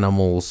and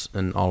animals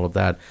and all of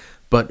that,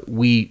 but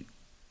we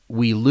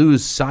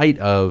lose sight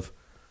of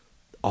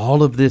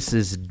all of this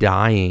is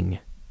dying,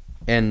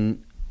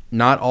 and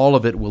not all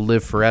of it will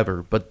live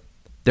forever, but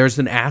there's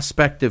an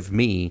aspect of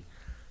me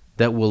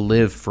that will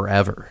live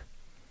forever.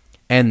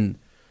 And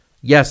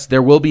yes,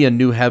 there will be a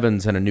new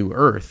heavens and a new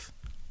earth,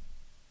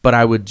 but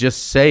I would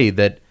just say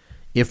that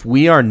if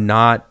we are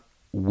not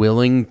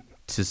willing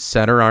to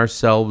center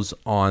ourselves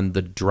on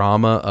the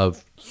drama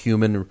of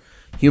human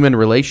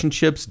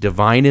relationships,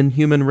 divine and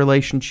human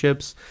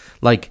relationships,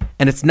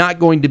 and it's not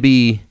going to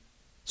be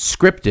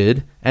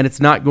scripted, and it's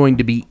not going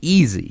to be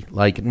easy.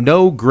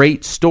 No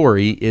great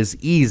story is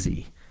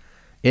easy.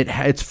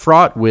 It's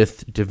fraught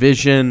with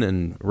division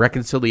and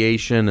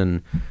reconciliation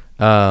and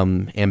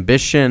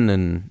ambition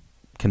and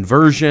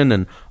conversion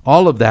and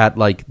all of that.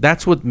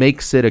 That's what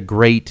makes it a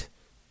great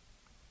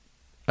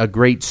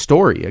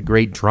story, a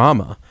great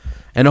drama,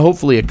 and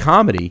hopefully a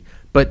comedy.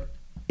 But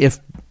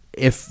if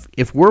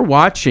we're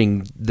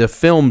watching the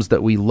films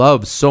that we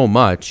love so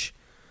much,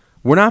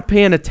 we're not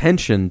paying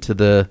attention to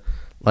the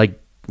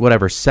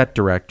whatever set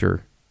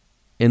director,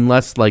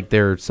 unless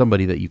they're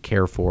somebody that you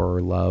care for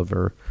or love,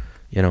 or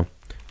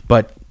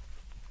But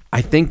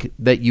I think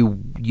that you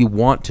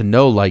want to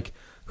know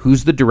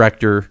who's the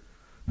director,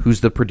 who's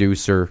the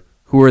producer,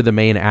 who are the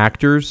main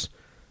actors,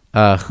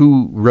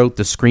 who wrote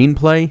the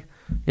screenplay,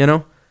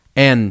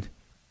 and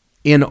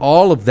in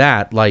all of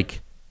that,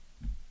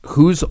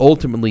 who's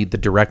ultimately the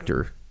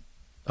director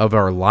of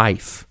our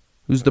life?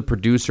 Who's the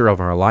producer of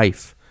our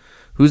life?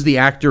 Who's the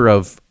actor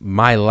of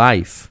my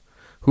life?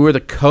 Who are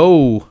the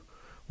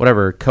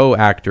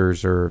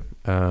co-actors or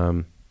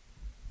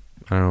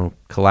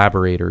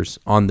collaborators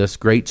on this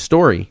great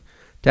story?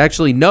 To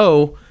actually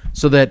know,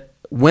 so that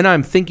when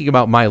I'm thinking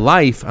about my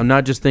life, I'm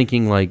not just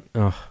thinking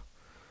oh,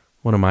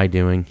 what am I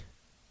doing?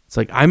 It's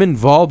I'm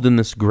involved in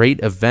this great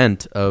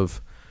event of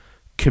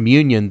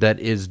communion that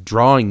is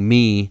drawing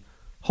me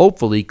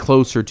hopefully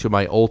closer to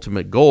my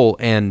ultimate goal.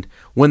 And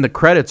when the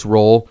credits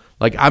roll,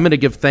 I'm going to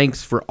give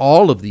thanks for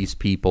all of these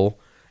people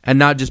and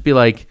not just be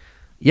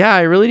yeah,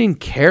 I really didn't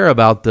care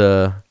about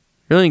the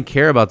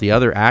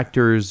other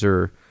actors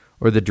or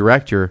the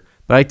director.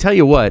 But I tell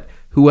you what,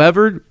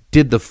 whoever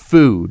did the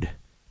food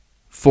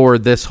for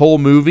this whole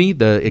movie,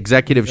 the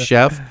executive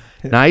chef,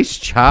 nice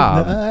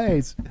job.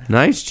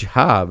 Nice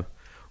job.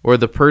 Or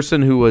the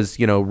person who was,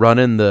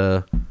 running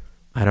the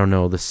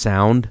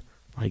sound.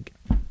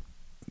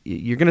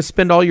 You're going to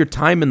spend all your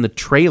time in the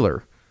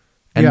trailer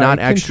and not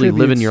actually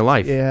living your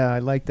life. Yeah, I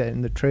like that,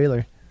 in the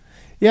trailer.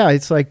 Yeah,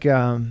 it's I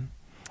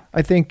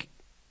think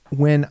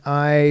when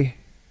I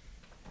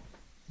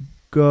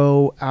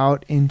go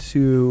out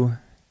into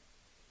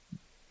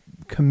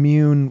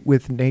commune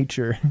with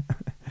nature,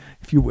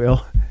 if you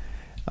will,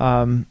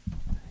 I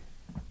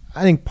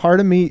think part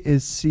of me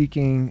is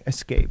seeking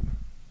escape.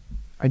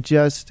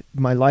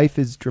 My life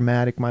is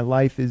dramatic. My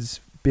life is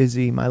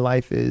busy. My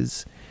life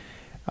is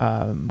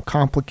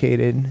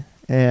complicated.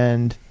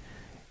 And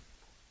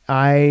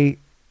I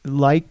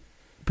like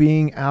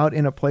being out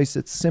in a place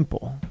that's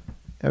simple,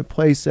 a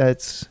place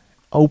that's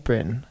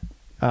open,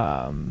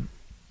 a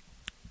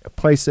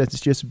place that's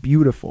just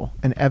beautiful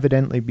and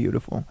evidently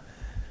beautiful.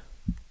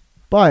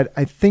 But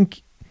I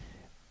think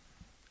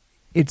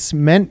it's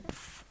meant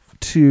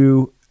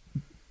to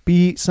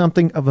be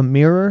something of a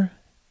mirror,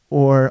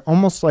 or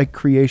almost like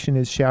creation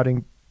is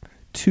shouting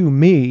to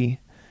me,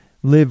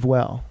 live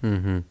well,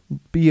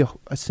 be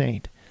a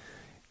saint,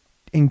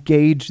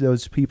 engage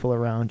those people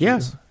around you,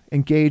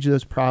 engage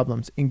those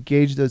problems,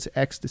 engage those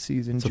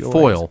ecstasies and joys. It's a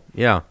foil,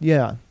 yeah.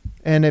 Yeah.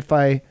 And if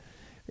I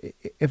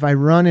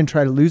run and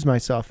try to lose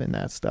myself in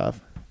that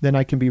stuff, then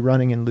I can be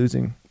running and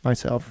losing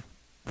myself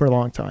for a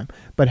long time.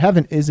 But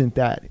heaven isn't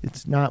that.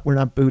 We're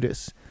not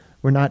Buddhists.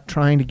 We're not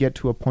trying to get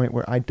to a point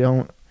where I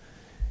don't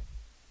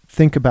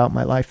think about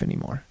my life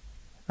anymore.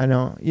 I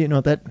know,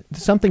 that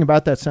something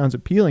about that sounds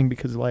appealing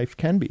because life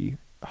can be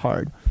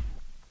hard,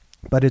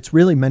 but it's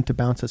really meant to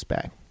bounce us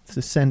back,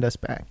 to send us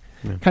back,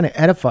 kind of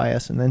edify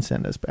us and then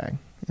send us back,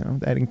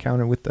 that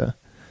encounter with the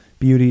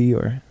beauty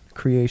or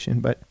creation.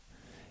 But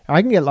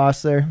I can get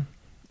lost there.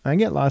 I can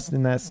get lost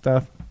in that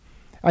stuff.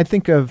 I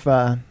think of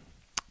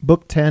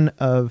book 10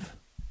 of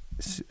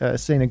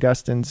St.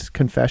 Augustine's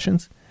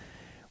Confessions,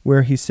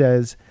 where he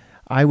says,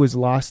 I was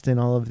lost in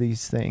all of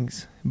these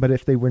things, but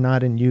if they were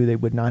not in you, they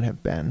would not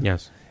have been.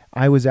 Yes.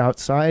 I was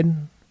outside,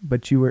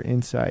 but you were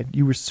inside.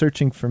 You were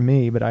searching for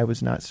me, but I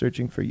was not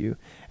searching for you.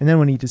 And then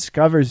when he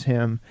discovers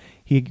him,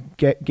 he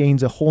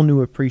gains a whole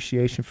new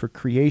appreciation for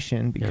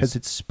creation, because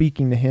it's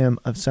speaking to him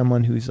of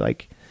someone who's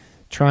like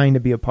trying to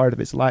be a part of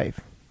his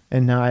life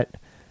and not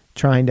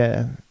trying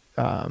to,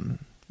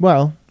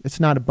 it's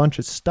not a bunch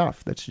of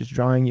stuff that's just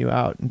drawing you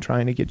out and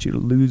trying to get you to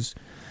lose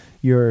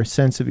your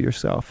sense of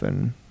yourself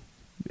and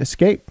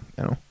escape,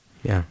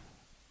 Yeah.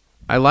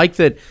 I like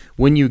that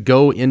when you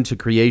go into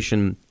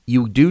creation,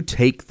 you do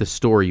take the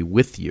story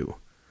with you.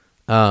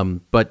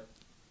 But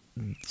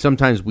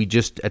sometimes we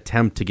just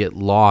attempt to get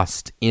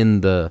lost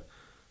in the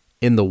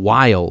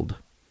wild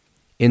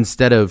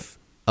instead of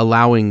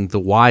allowing the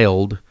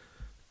wild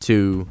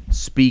to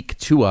speak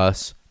to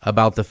us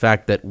about the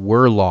fact that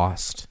we're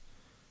lost.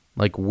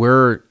 Like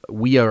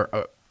we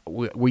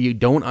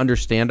don't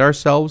understand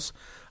ourselves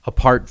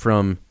apart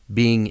from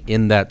being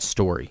in that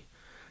story,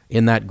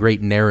 in that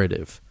great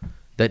narrative,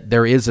 that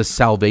there is a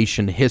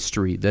salvation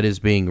history that is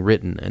being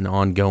written and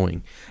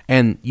ongoing.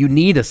 And you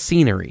need a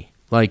scenery.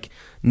 Like,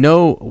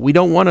 no, we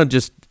don't want to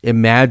just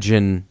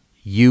imagine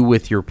you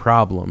with your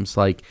problems.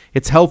 Like,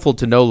 it's helpful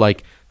to know,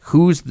 like,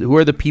 who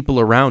are the people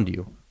around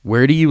you?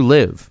 Where do you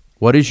live?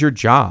 What is your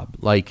job?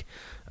 Like,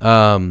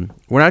 we're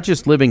not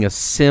just living a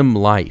sim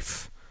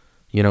life.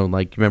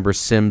 Like, remember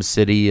Sim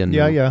City? And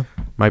yeah.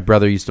 My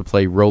brother used to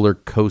play Roller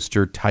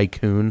Coaster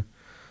Tycoon,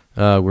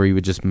 where you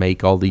would just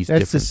make all these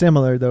That's different...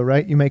 similar, though,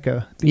 right? You make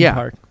a theme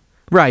park.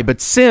 Right,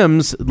 but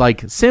Sims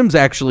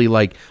actually,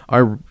 like,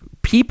 are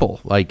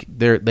people. Like,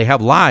 they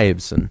have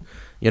lives, and,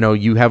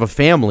 you have a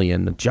family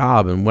and a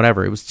job and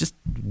whatever. It was just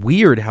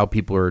weird how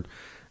people are,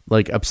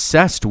 like,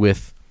 obsessed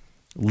with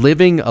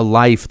living a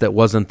life that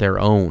wasn't their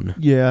own.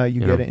 Yeah,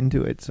 you get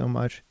into it so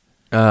much.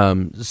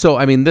 So,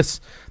 I mean,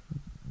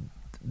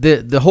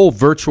 the whole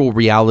virtual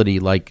reality,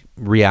 like,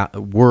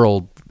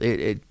 world,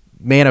 it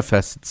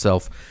manifests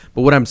itself.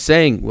 But what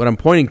I'm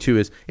pointing to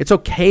is it's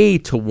okay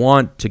to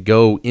want to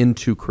go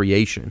into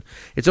creation.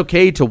 It's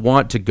okay to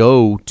want to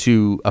go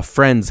to a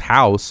friend's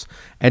house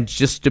and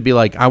just to be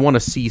like, I want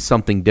to see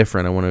something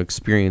different. I want to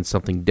experience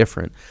something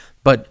different.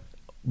 But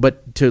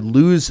to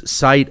lose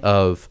sight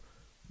of,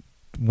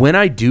 when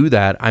I do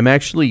that, I'm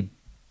actually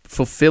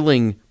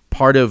fulfilling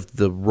part of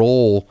the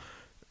role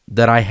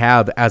that I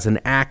have as an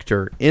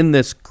actor in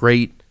this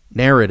great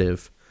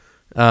narrative.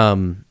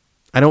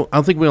 I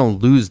don't think we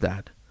don't lose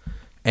that.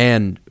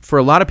 And for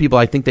a lot of people,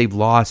 I think they've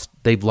lost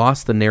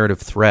the narrative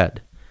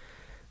thread.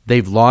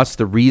 They've lost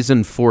the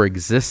reason for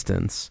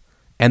existence,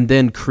 and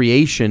then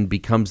creation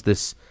becomes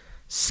this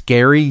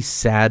scary,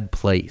 sad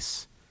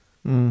place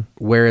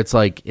where it's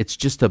like it's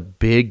just a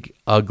big,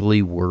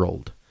 ugly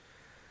world.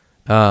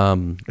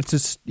 It's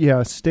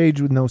a stage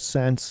with no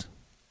sense.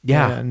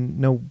 Yeah, and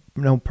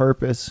no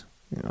purpose.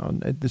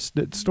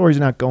 The story's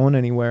not going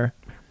anywhere,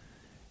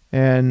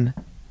 and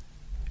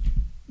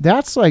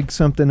that's like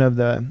something of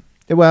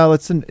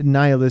it's a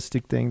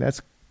nihilistic thing.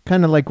 That's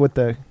kind of like what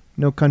the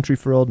No Country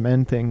for Old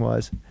Men thing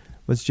was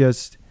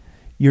just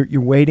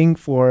you're waiting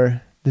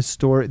for the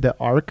story, the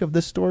arc of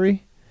the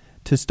story,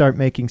 to start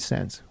making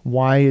sense.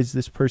 Why is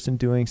this person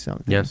doing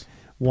something? Yes.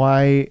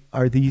 Why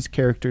are these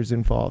characters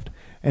involved?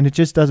 And it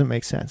just doesn't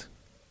make sense.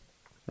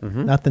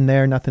 Mm-hmm. Nothing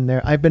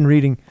there. I've been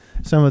reading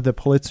some of the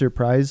Pulitzer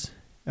Prize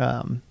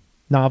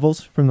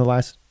novels from the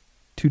last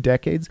 2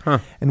 decades.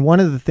 And one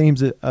of the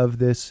themes of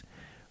this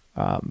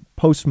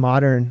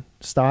postmodern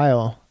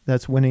style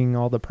that's winning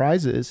all the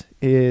prizes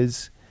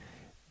is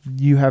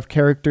you have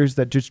characters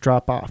that just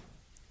drop off.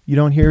 You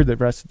don't hear the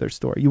rest of their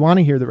story. You want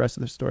to hear the rest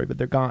of their story, but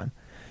they're gone.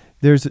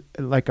 There's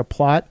like a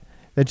plot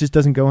that just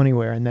doesn't go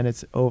anywhere, and then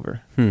it's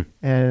over.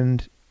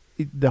 And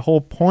the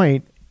whole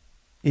point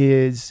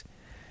is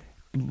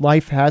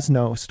life has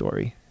no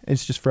story.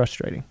 It's just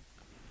frustrating.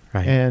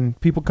 Right. And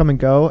people come and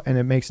go, and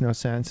it makes no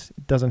sense.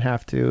 It doesn't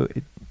have to.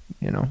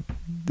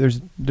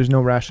 There's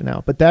no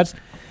rationale. But that's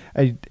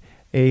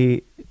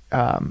a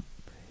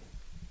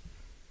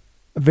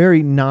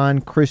very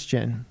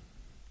non-Christian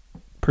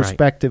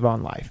perspective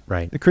on life.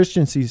 Right. The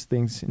Christian sees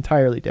things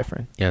entirely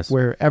different. Yes.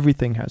 Where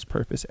everything has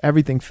purpose.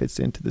 Everything fits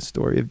into the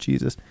story of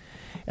Jesus.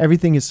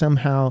 Everything is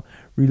somehow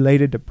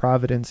related to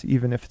providence,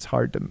 even if it's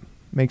hard to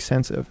make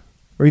sense of,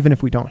 or even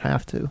if we don't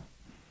have to.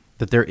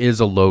 That there is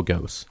a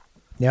logos.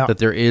 Yeah. That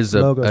there is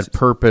a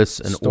purpose,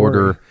 an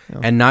order,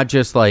 and not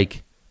just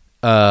like,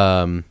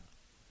 whatever.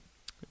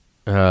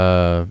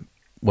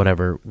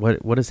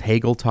 What does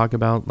Hegel talk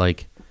about?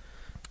 Like,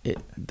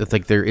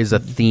 like there is a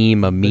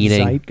theme, a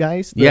meaning. The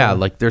zeitgeist? Yeah,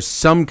 like there's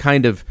some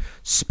kind of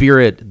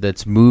spirit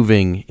that's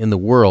moving in the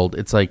world.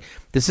 It's like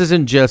this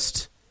isn't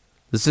just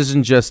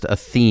a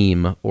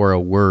theme or a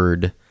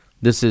word.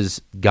 This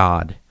is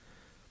God.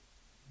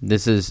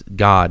 This is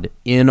God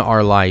in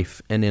our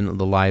life and in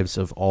the lives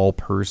of all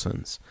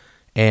persons.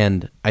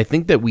 And I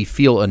think that we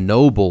feel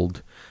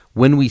ennobled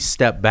when we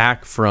step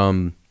back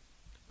from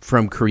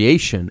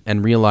creation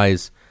and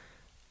realize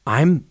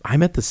I'm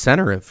at the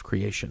center of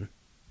creation.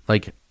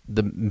 Like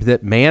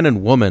that man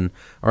and woman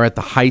are at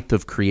the height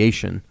of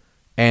creation,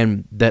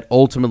 and that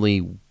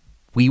ultimately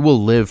we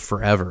will live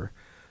forever.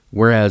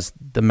 Whereas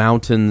the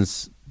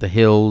mountains, the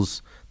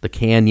hills, the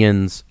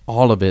canyons,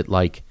 all of it,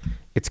 like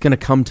it's going to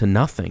come to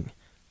nothing.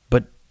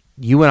 But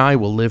you and I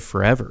will live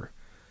forever.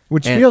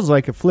 Which feels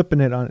like a flipping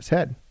it on its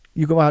head.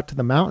 You go out to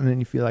the mountain and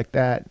you feel like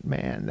that,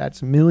 man,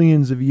 that's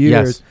millions of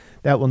years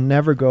that will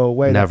never go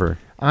away. Never.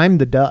 I'm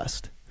the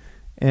dust.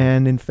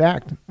 And in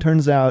fact,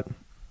 turns out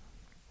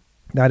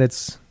that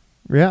it's,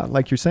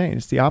 like you're saying,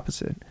 it's the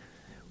opposite.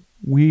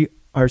 We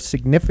are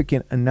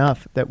significant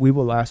enough that we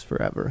will last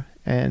forever.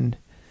 And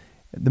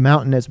the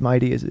mountain, as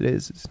mighty as it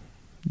is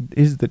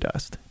the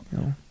dust.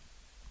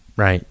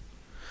 Right.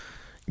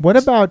 What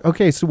about,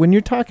 so when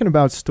you're talking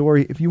about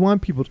story, if you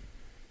want people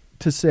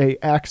to say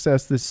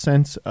access this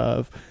sense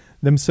of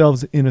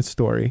themselves in a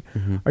story,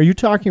 are you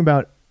talking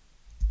about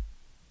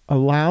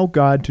allow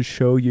God to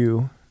show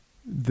you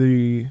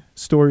the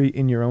story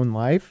in your own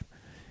life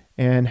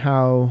and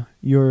how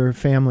your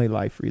family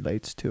life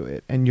relates to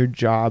it and your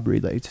job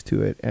relates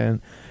to it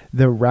and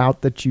the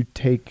route that you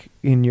take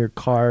in your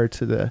car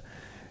to the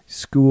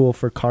school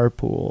for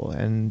carpool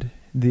and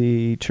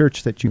the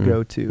church that you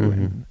go to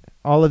and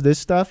all of this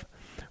stuff?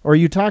 Or are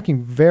you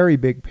talking very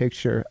big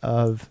picture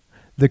of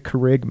the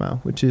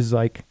kerygma, which is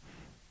like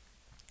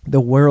the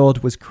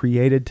world was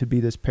created to be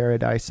this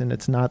paradise and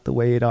it's not the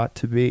way it ought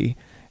to be.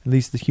 At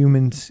least the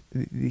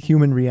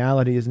human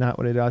reality is not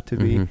what it ought to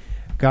be.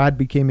 God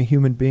became a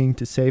human being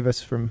to save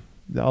us from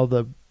all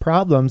the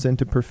problems and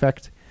to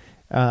perfect,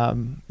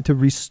 to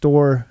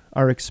restore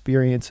our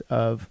experience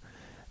of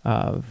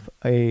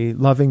a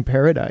loving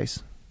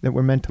paradise that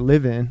we're meant to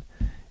live in,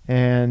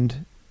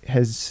 and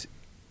has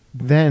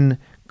then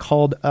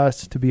called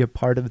us to be a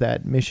part of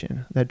that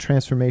mission, that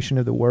transformation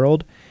of the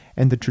world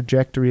and the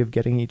trajectory of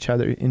getting each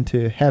other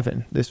into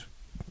heaven, this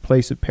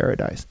place of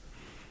paradise.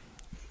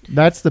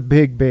 That's the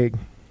big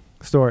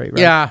story, right?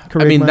 Yeah,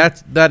 kerygma. I mean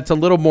that's a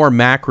little more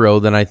macro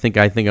than I think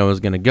I was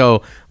going to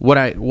go. What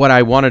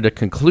I wanted to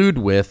conclude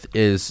with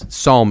is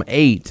Psalm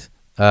 8,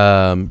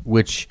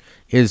 which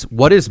is,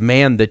 what is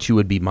man that you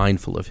would be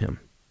mindful of him?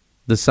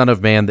 The Son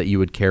of Man that you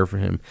would care for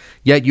him.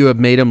 Yet you have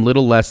made him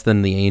little less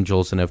than the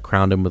angels and have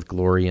crowned him with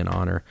glory and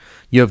honor.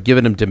 You have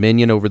given him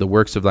dominion over the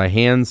works of thy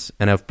hands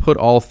and have put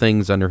all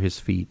things under his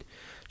feet.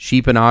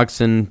 Sheep and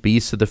oxen,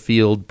 beasts of the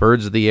field,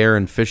 birds of the air,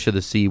 and fish of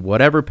the sea,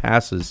 whatever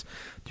passes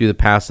through the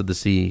paths of the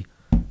sea.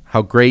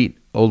 How great,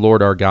 O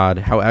Lord our God,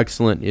 how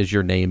excellent is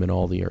your name in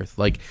all the earth.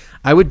 Like,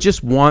 I would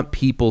just want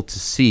people to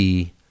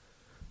see,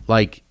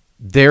 like,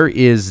 there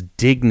is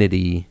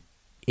dignity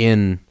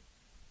in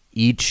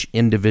each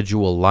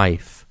individual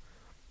life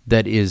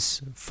that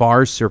is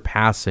far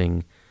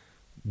surpassing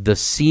the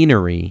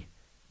scenery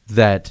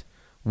that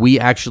we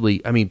actually,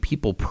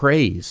 people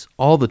praise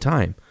all the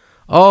time.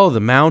 Oh, the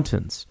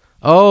mountains.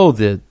 Oh,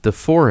 the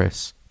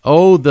forests.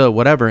 Oh, the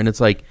whatever. And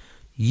it's like,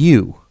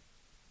 you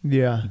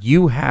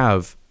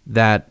have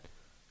that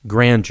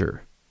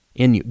grandeur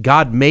in you.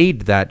 God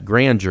made that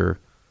grandeur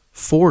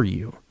for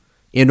you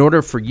in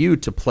order for you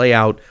to play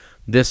out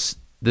this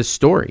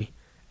story.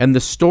 And the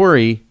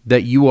story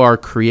that you are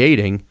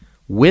creating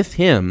with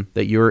him,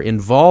 that you're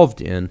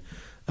involved in,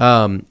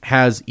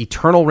 has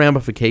eternal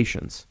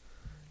ramifications.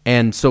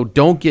 And so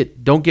don't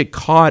get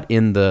caught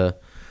in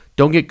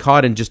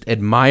just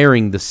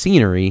admiring the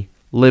scenery.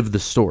 Live the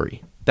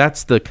story.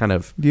 That's the kind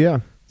of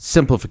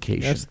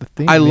simplification. That's the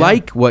theme. I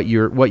like what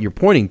you're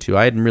pointing to.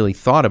 I hadn't really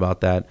thought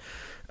about that.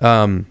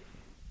 No,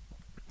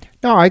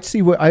 I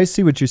see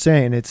what you're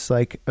saying. It's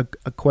like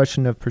a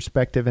question of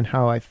perspective and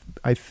how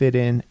I fit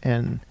in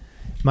and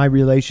my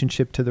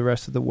relationship to the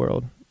rest of the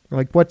world.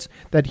 Like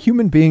that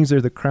human beings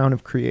are the crown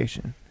of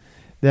creation.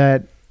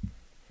 That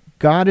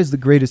God is the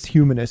greatest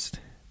humanist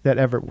that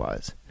ever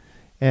was,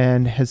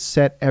 and has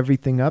set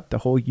everything up, the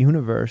whole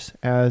universe,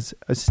 as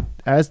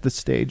the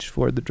stage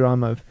for the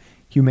drama of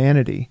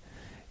humanity.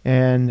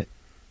 And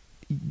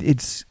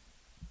it's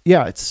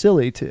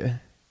silly to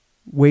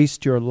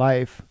waste your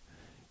life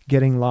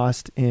getting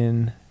lost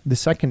in the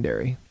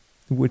secondary,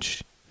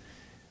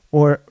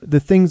 or the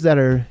things that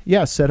are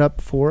set up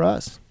for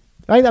us.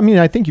 I mean,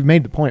 I think you've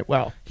made the point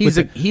well. He's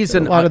a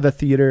lot of the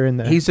theater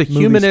and he's a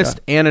humanist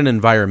and an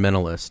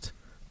environmentalist,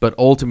 but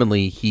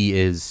ultimately he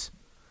is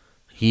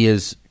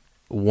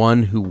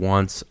one who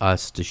wants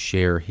us to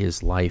share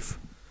his life.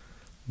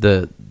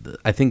 I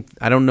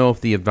don't know if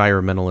the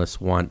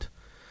environmentalists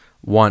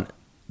want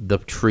the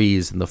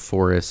trees and the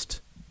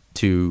forest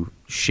to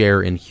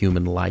share in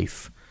human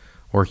life,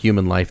 or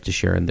human life to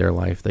share in their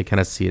life. They kind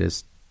of see it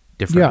as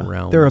different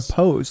realms. They're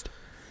opposed.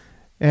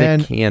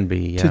 And they can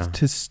be, yeah.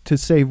 To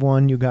save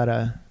one, you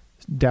gotta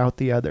doubt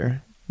the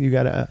other. You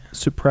gotta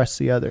suppress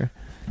the other.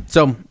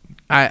 So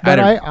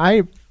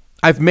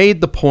I've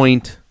made the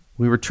point.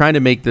 We were trying to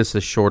make this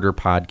a shorter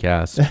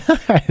podcast.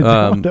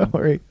 Don't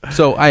worry.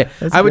 So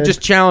I would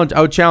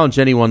challenge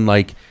anyone,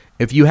 like,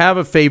 if you have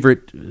a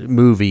favorite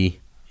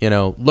movie,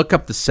 look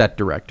up the set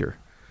director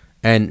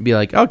and be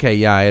like, okay,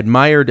 yeah, I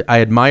admired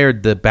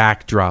the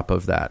backdrop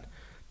of that.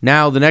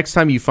 Now, the next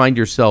time you find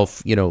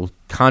yourself,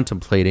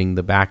 contemplating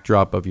the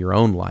backdrop of your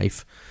own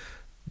life,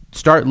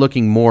 start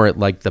looking more at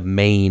like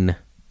the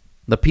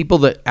people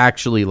that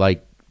actually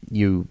like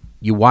you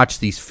watch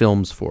these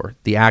films for,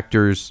 the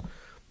actors,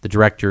 the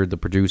director, the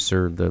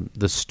producer,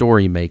 the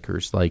story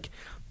makers. Like,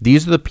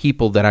 these are the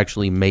people that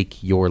actually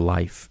make your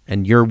life,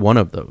 and you're one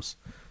of those.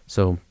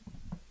 So,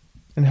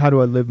 and how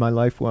do I live my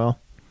life well?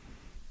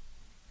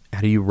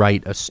 How do you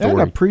write a story?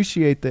 And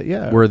appreciate that,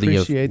 worthy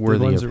appreciate of the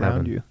ones heaven.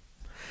 around you.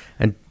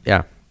 And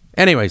yeah.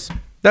 Anyways,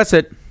 that's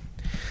it.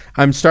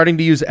 I'm starting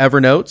to use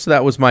Evernote. So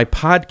that was my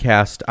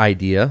podcast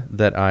idea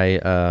that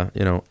I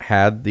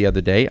had the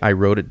other day. I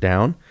wrote it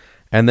down,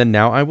 and then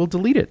now I will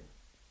delete it.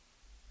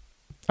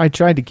 I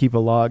tried to keep a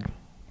log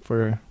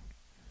for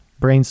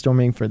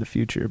brainstorming for the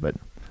future, but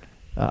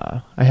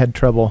I had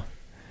trouble.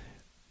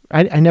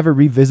 I never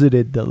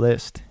revisited the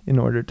list in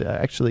order to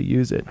actually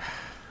use it.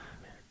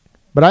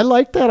 But I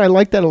like that. I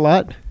like that a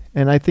lot,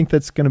 and I think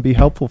that's going to be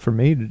helpful for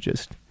me to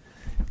just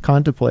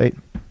contemplate.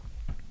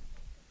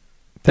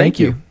 Thank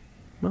you.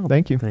 Well,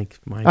 thank you. Thanks,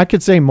 Mike. I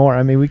could say more.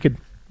 I mean, we could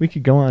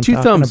go on. Two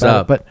thumbs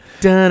up. But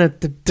dun.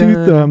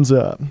 2 thumbs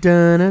up.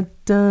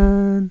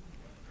 Dun.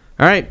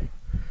 All right.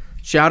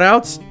 Shout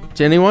outs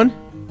to anyone?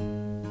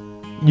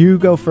 You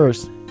go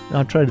first.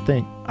 I'll try to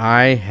think.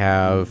 I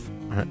have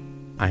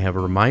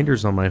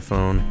reminders on my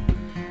phone.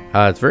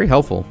 It's very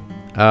helpful.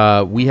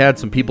 We had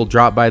some people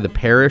drop by the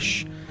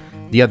parish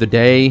the other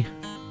day.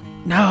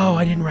 No,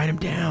 I didn't write them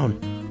down.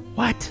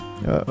 What?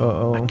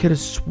 I could have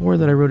swore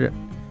that I wrote it.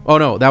 Oh,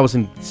 no, that was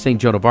in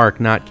St. Joan of Arc,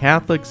 not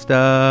Catholic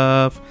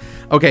stuff.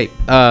 Okay,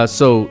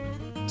 so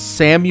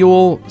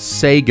Samuel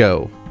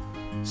Sago,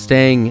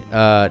 staying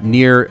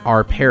near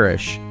our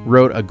parish,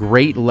 wrote a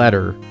great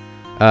letter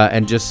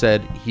and just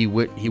said he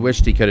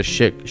wished he could have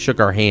shook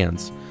our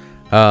hands.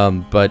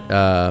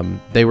 But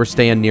they were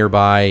staying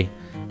nearby.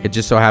 It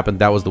just so happened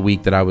that was the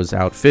week that I was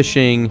out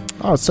fishing.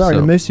 Oh, sorry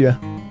to miss you.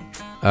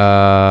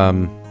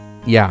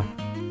 Yeah.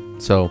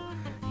 So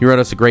he wrote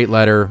us a great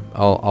letter.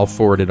 I'll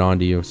forward it on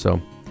to you. So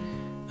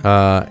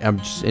I'm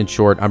just, in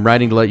short, I'm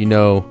writing to let you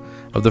know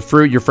of the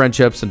fruit your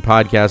friendships and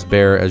podcasts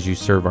bear as you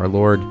serve our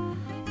Lord.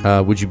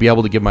 Would you be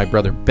able to give my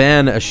brother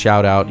Ben a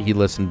shout out? He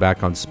listened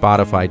back on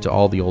Spotify to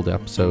all the old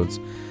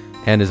episodes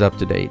and is up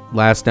to date.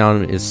 Last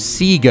down is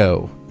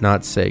Sego,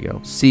 not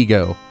Sago.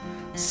 Sego.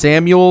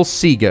 Samuel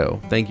Sego.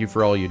 Thank you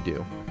for all you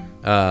do.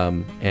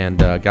 And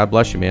God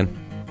bless you, man.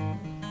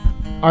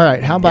 All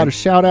right. How about a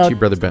shout out to your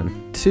brother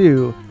Ben?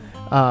 To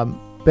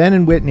Ben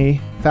and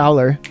Whitney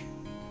Fowler.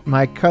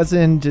 My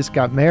cousin just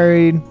got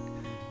married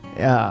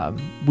 2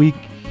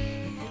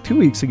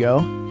 weeks ago.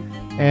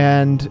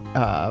 And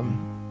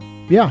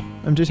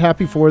I'm just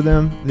happy for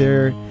them.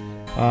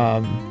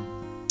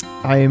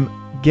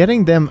 I'm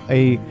getting them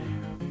a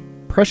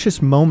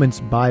Precious Moments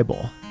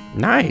Bible.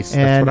 Nice.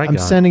 And that's what I got. I'm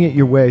sending it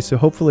your way, so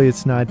hopefully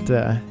it's not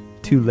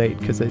too late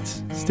because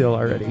it's still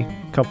already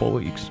a couple of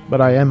weeks.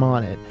 But I am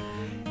on it.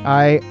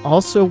 I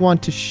also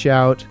want to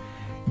shout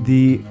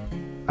the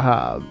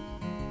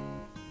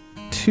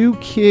 2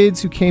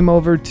 kids who came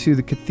over to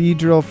the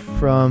cathedral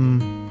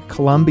from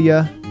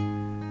Colombia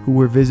who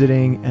were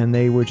visiting, and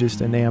they were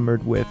just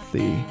enamored with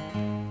the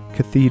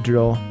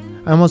cathedral.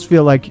 I almost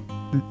feel like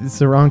it's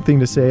the wrong thing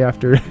to say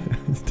after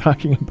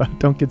talking about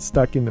don't get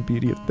stuck in the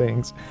beauty of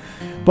things.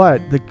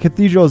 But the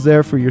cathedral is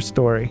there for your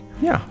story.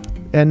 Yeah.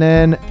 And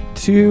then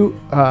 2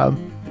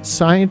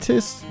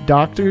 scientists,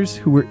 doctors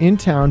who were in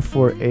town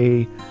for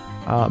a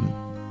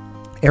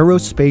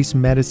aerospace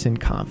medicine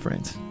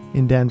conference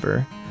in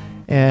Denver,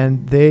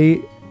 and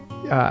they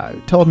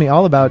told me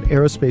all about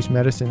aerospace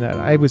medicine that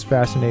I was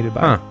fascinated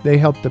by. They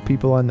helped the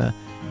people on the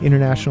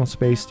International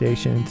Space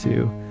Station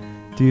to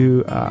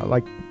do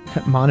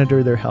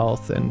monitor their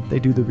health, and they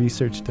do the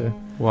research to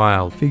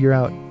figure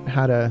out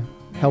how to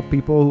help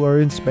people who are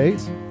in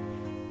space.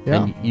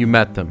 Yeah. And you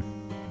met them.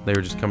 They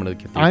were just coming to the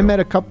cathedral. I met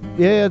a couple.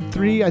 Yeah,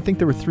 3. I think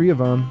there were 3 of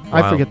them.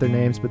 I forget their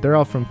names, but they're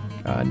all from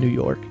New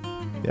York.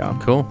 Yeah.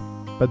 Cool.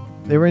 But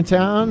they were in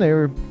town. They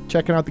were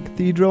checking out the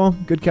cathedral.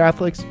 Good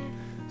Catholics.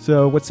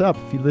 So what's up?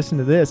 If you listen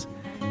to this,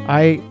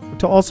 I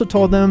also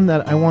told them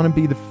that I want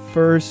to be the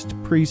first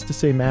priest to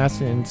say mass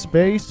in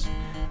space.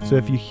 So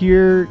if you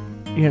hear,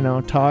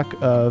 talk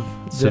of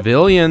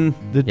civilian,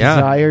 the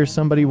desire,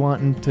 somebody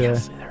wanting to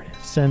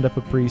send up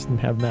a priest and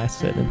have mass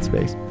said in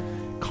space,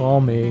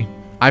 call me.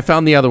 I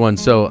found the other one.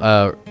 So,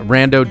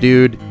 rando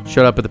dude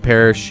showed up at the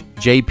parish.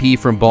 JP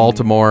from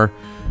Baltimore,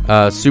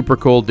 super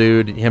cool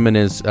dude. Him and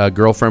his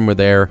girlfriend were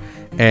there,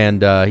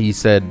 and he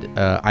said,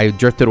 I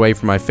drifted away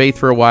from my faith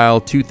for a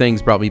while. 2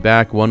 things brought me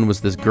back. One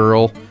was this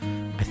girl.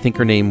 I think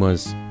her name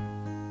was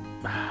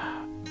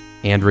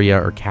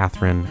Andrea or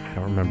Catherine. I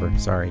don't remember.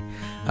 Sorry.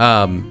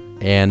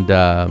 And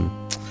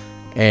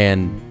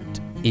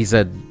he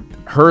said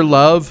her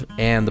love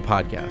and the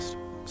podcast.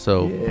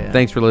 So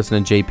thanks for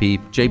listening,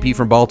 JP. JP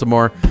from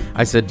Baltimore.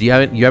 I said, do you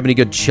have any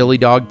good chili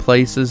dog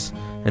places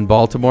in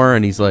Baltimore?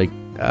 And he's like,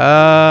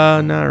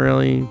 not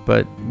really,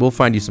 but we'll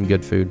find you some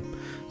good food.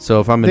 So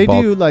if I'm in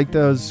Baltimore, they do like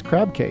those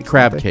crab cakes.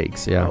 Crab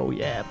cakes, yeah. Oh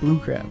yeah, blue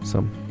crab.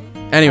 So,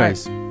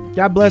 anyways, right.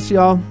 God bless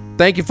y'all.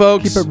 Thank you,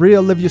 folks. Keep it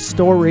real. Live your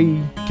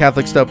story.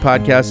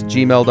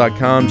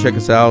 CatholicStuffPodcast@gmail.com. Check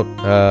us out.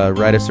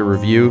 Write us a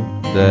review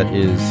that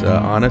is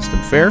honest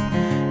and fair.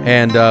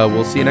 And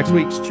we'll see you next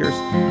week. Cheers.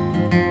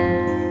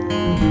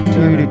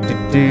 Do do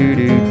do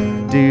do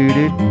do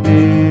do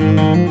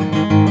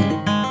do.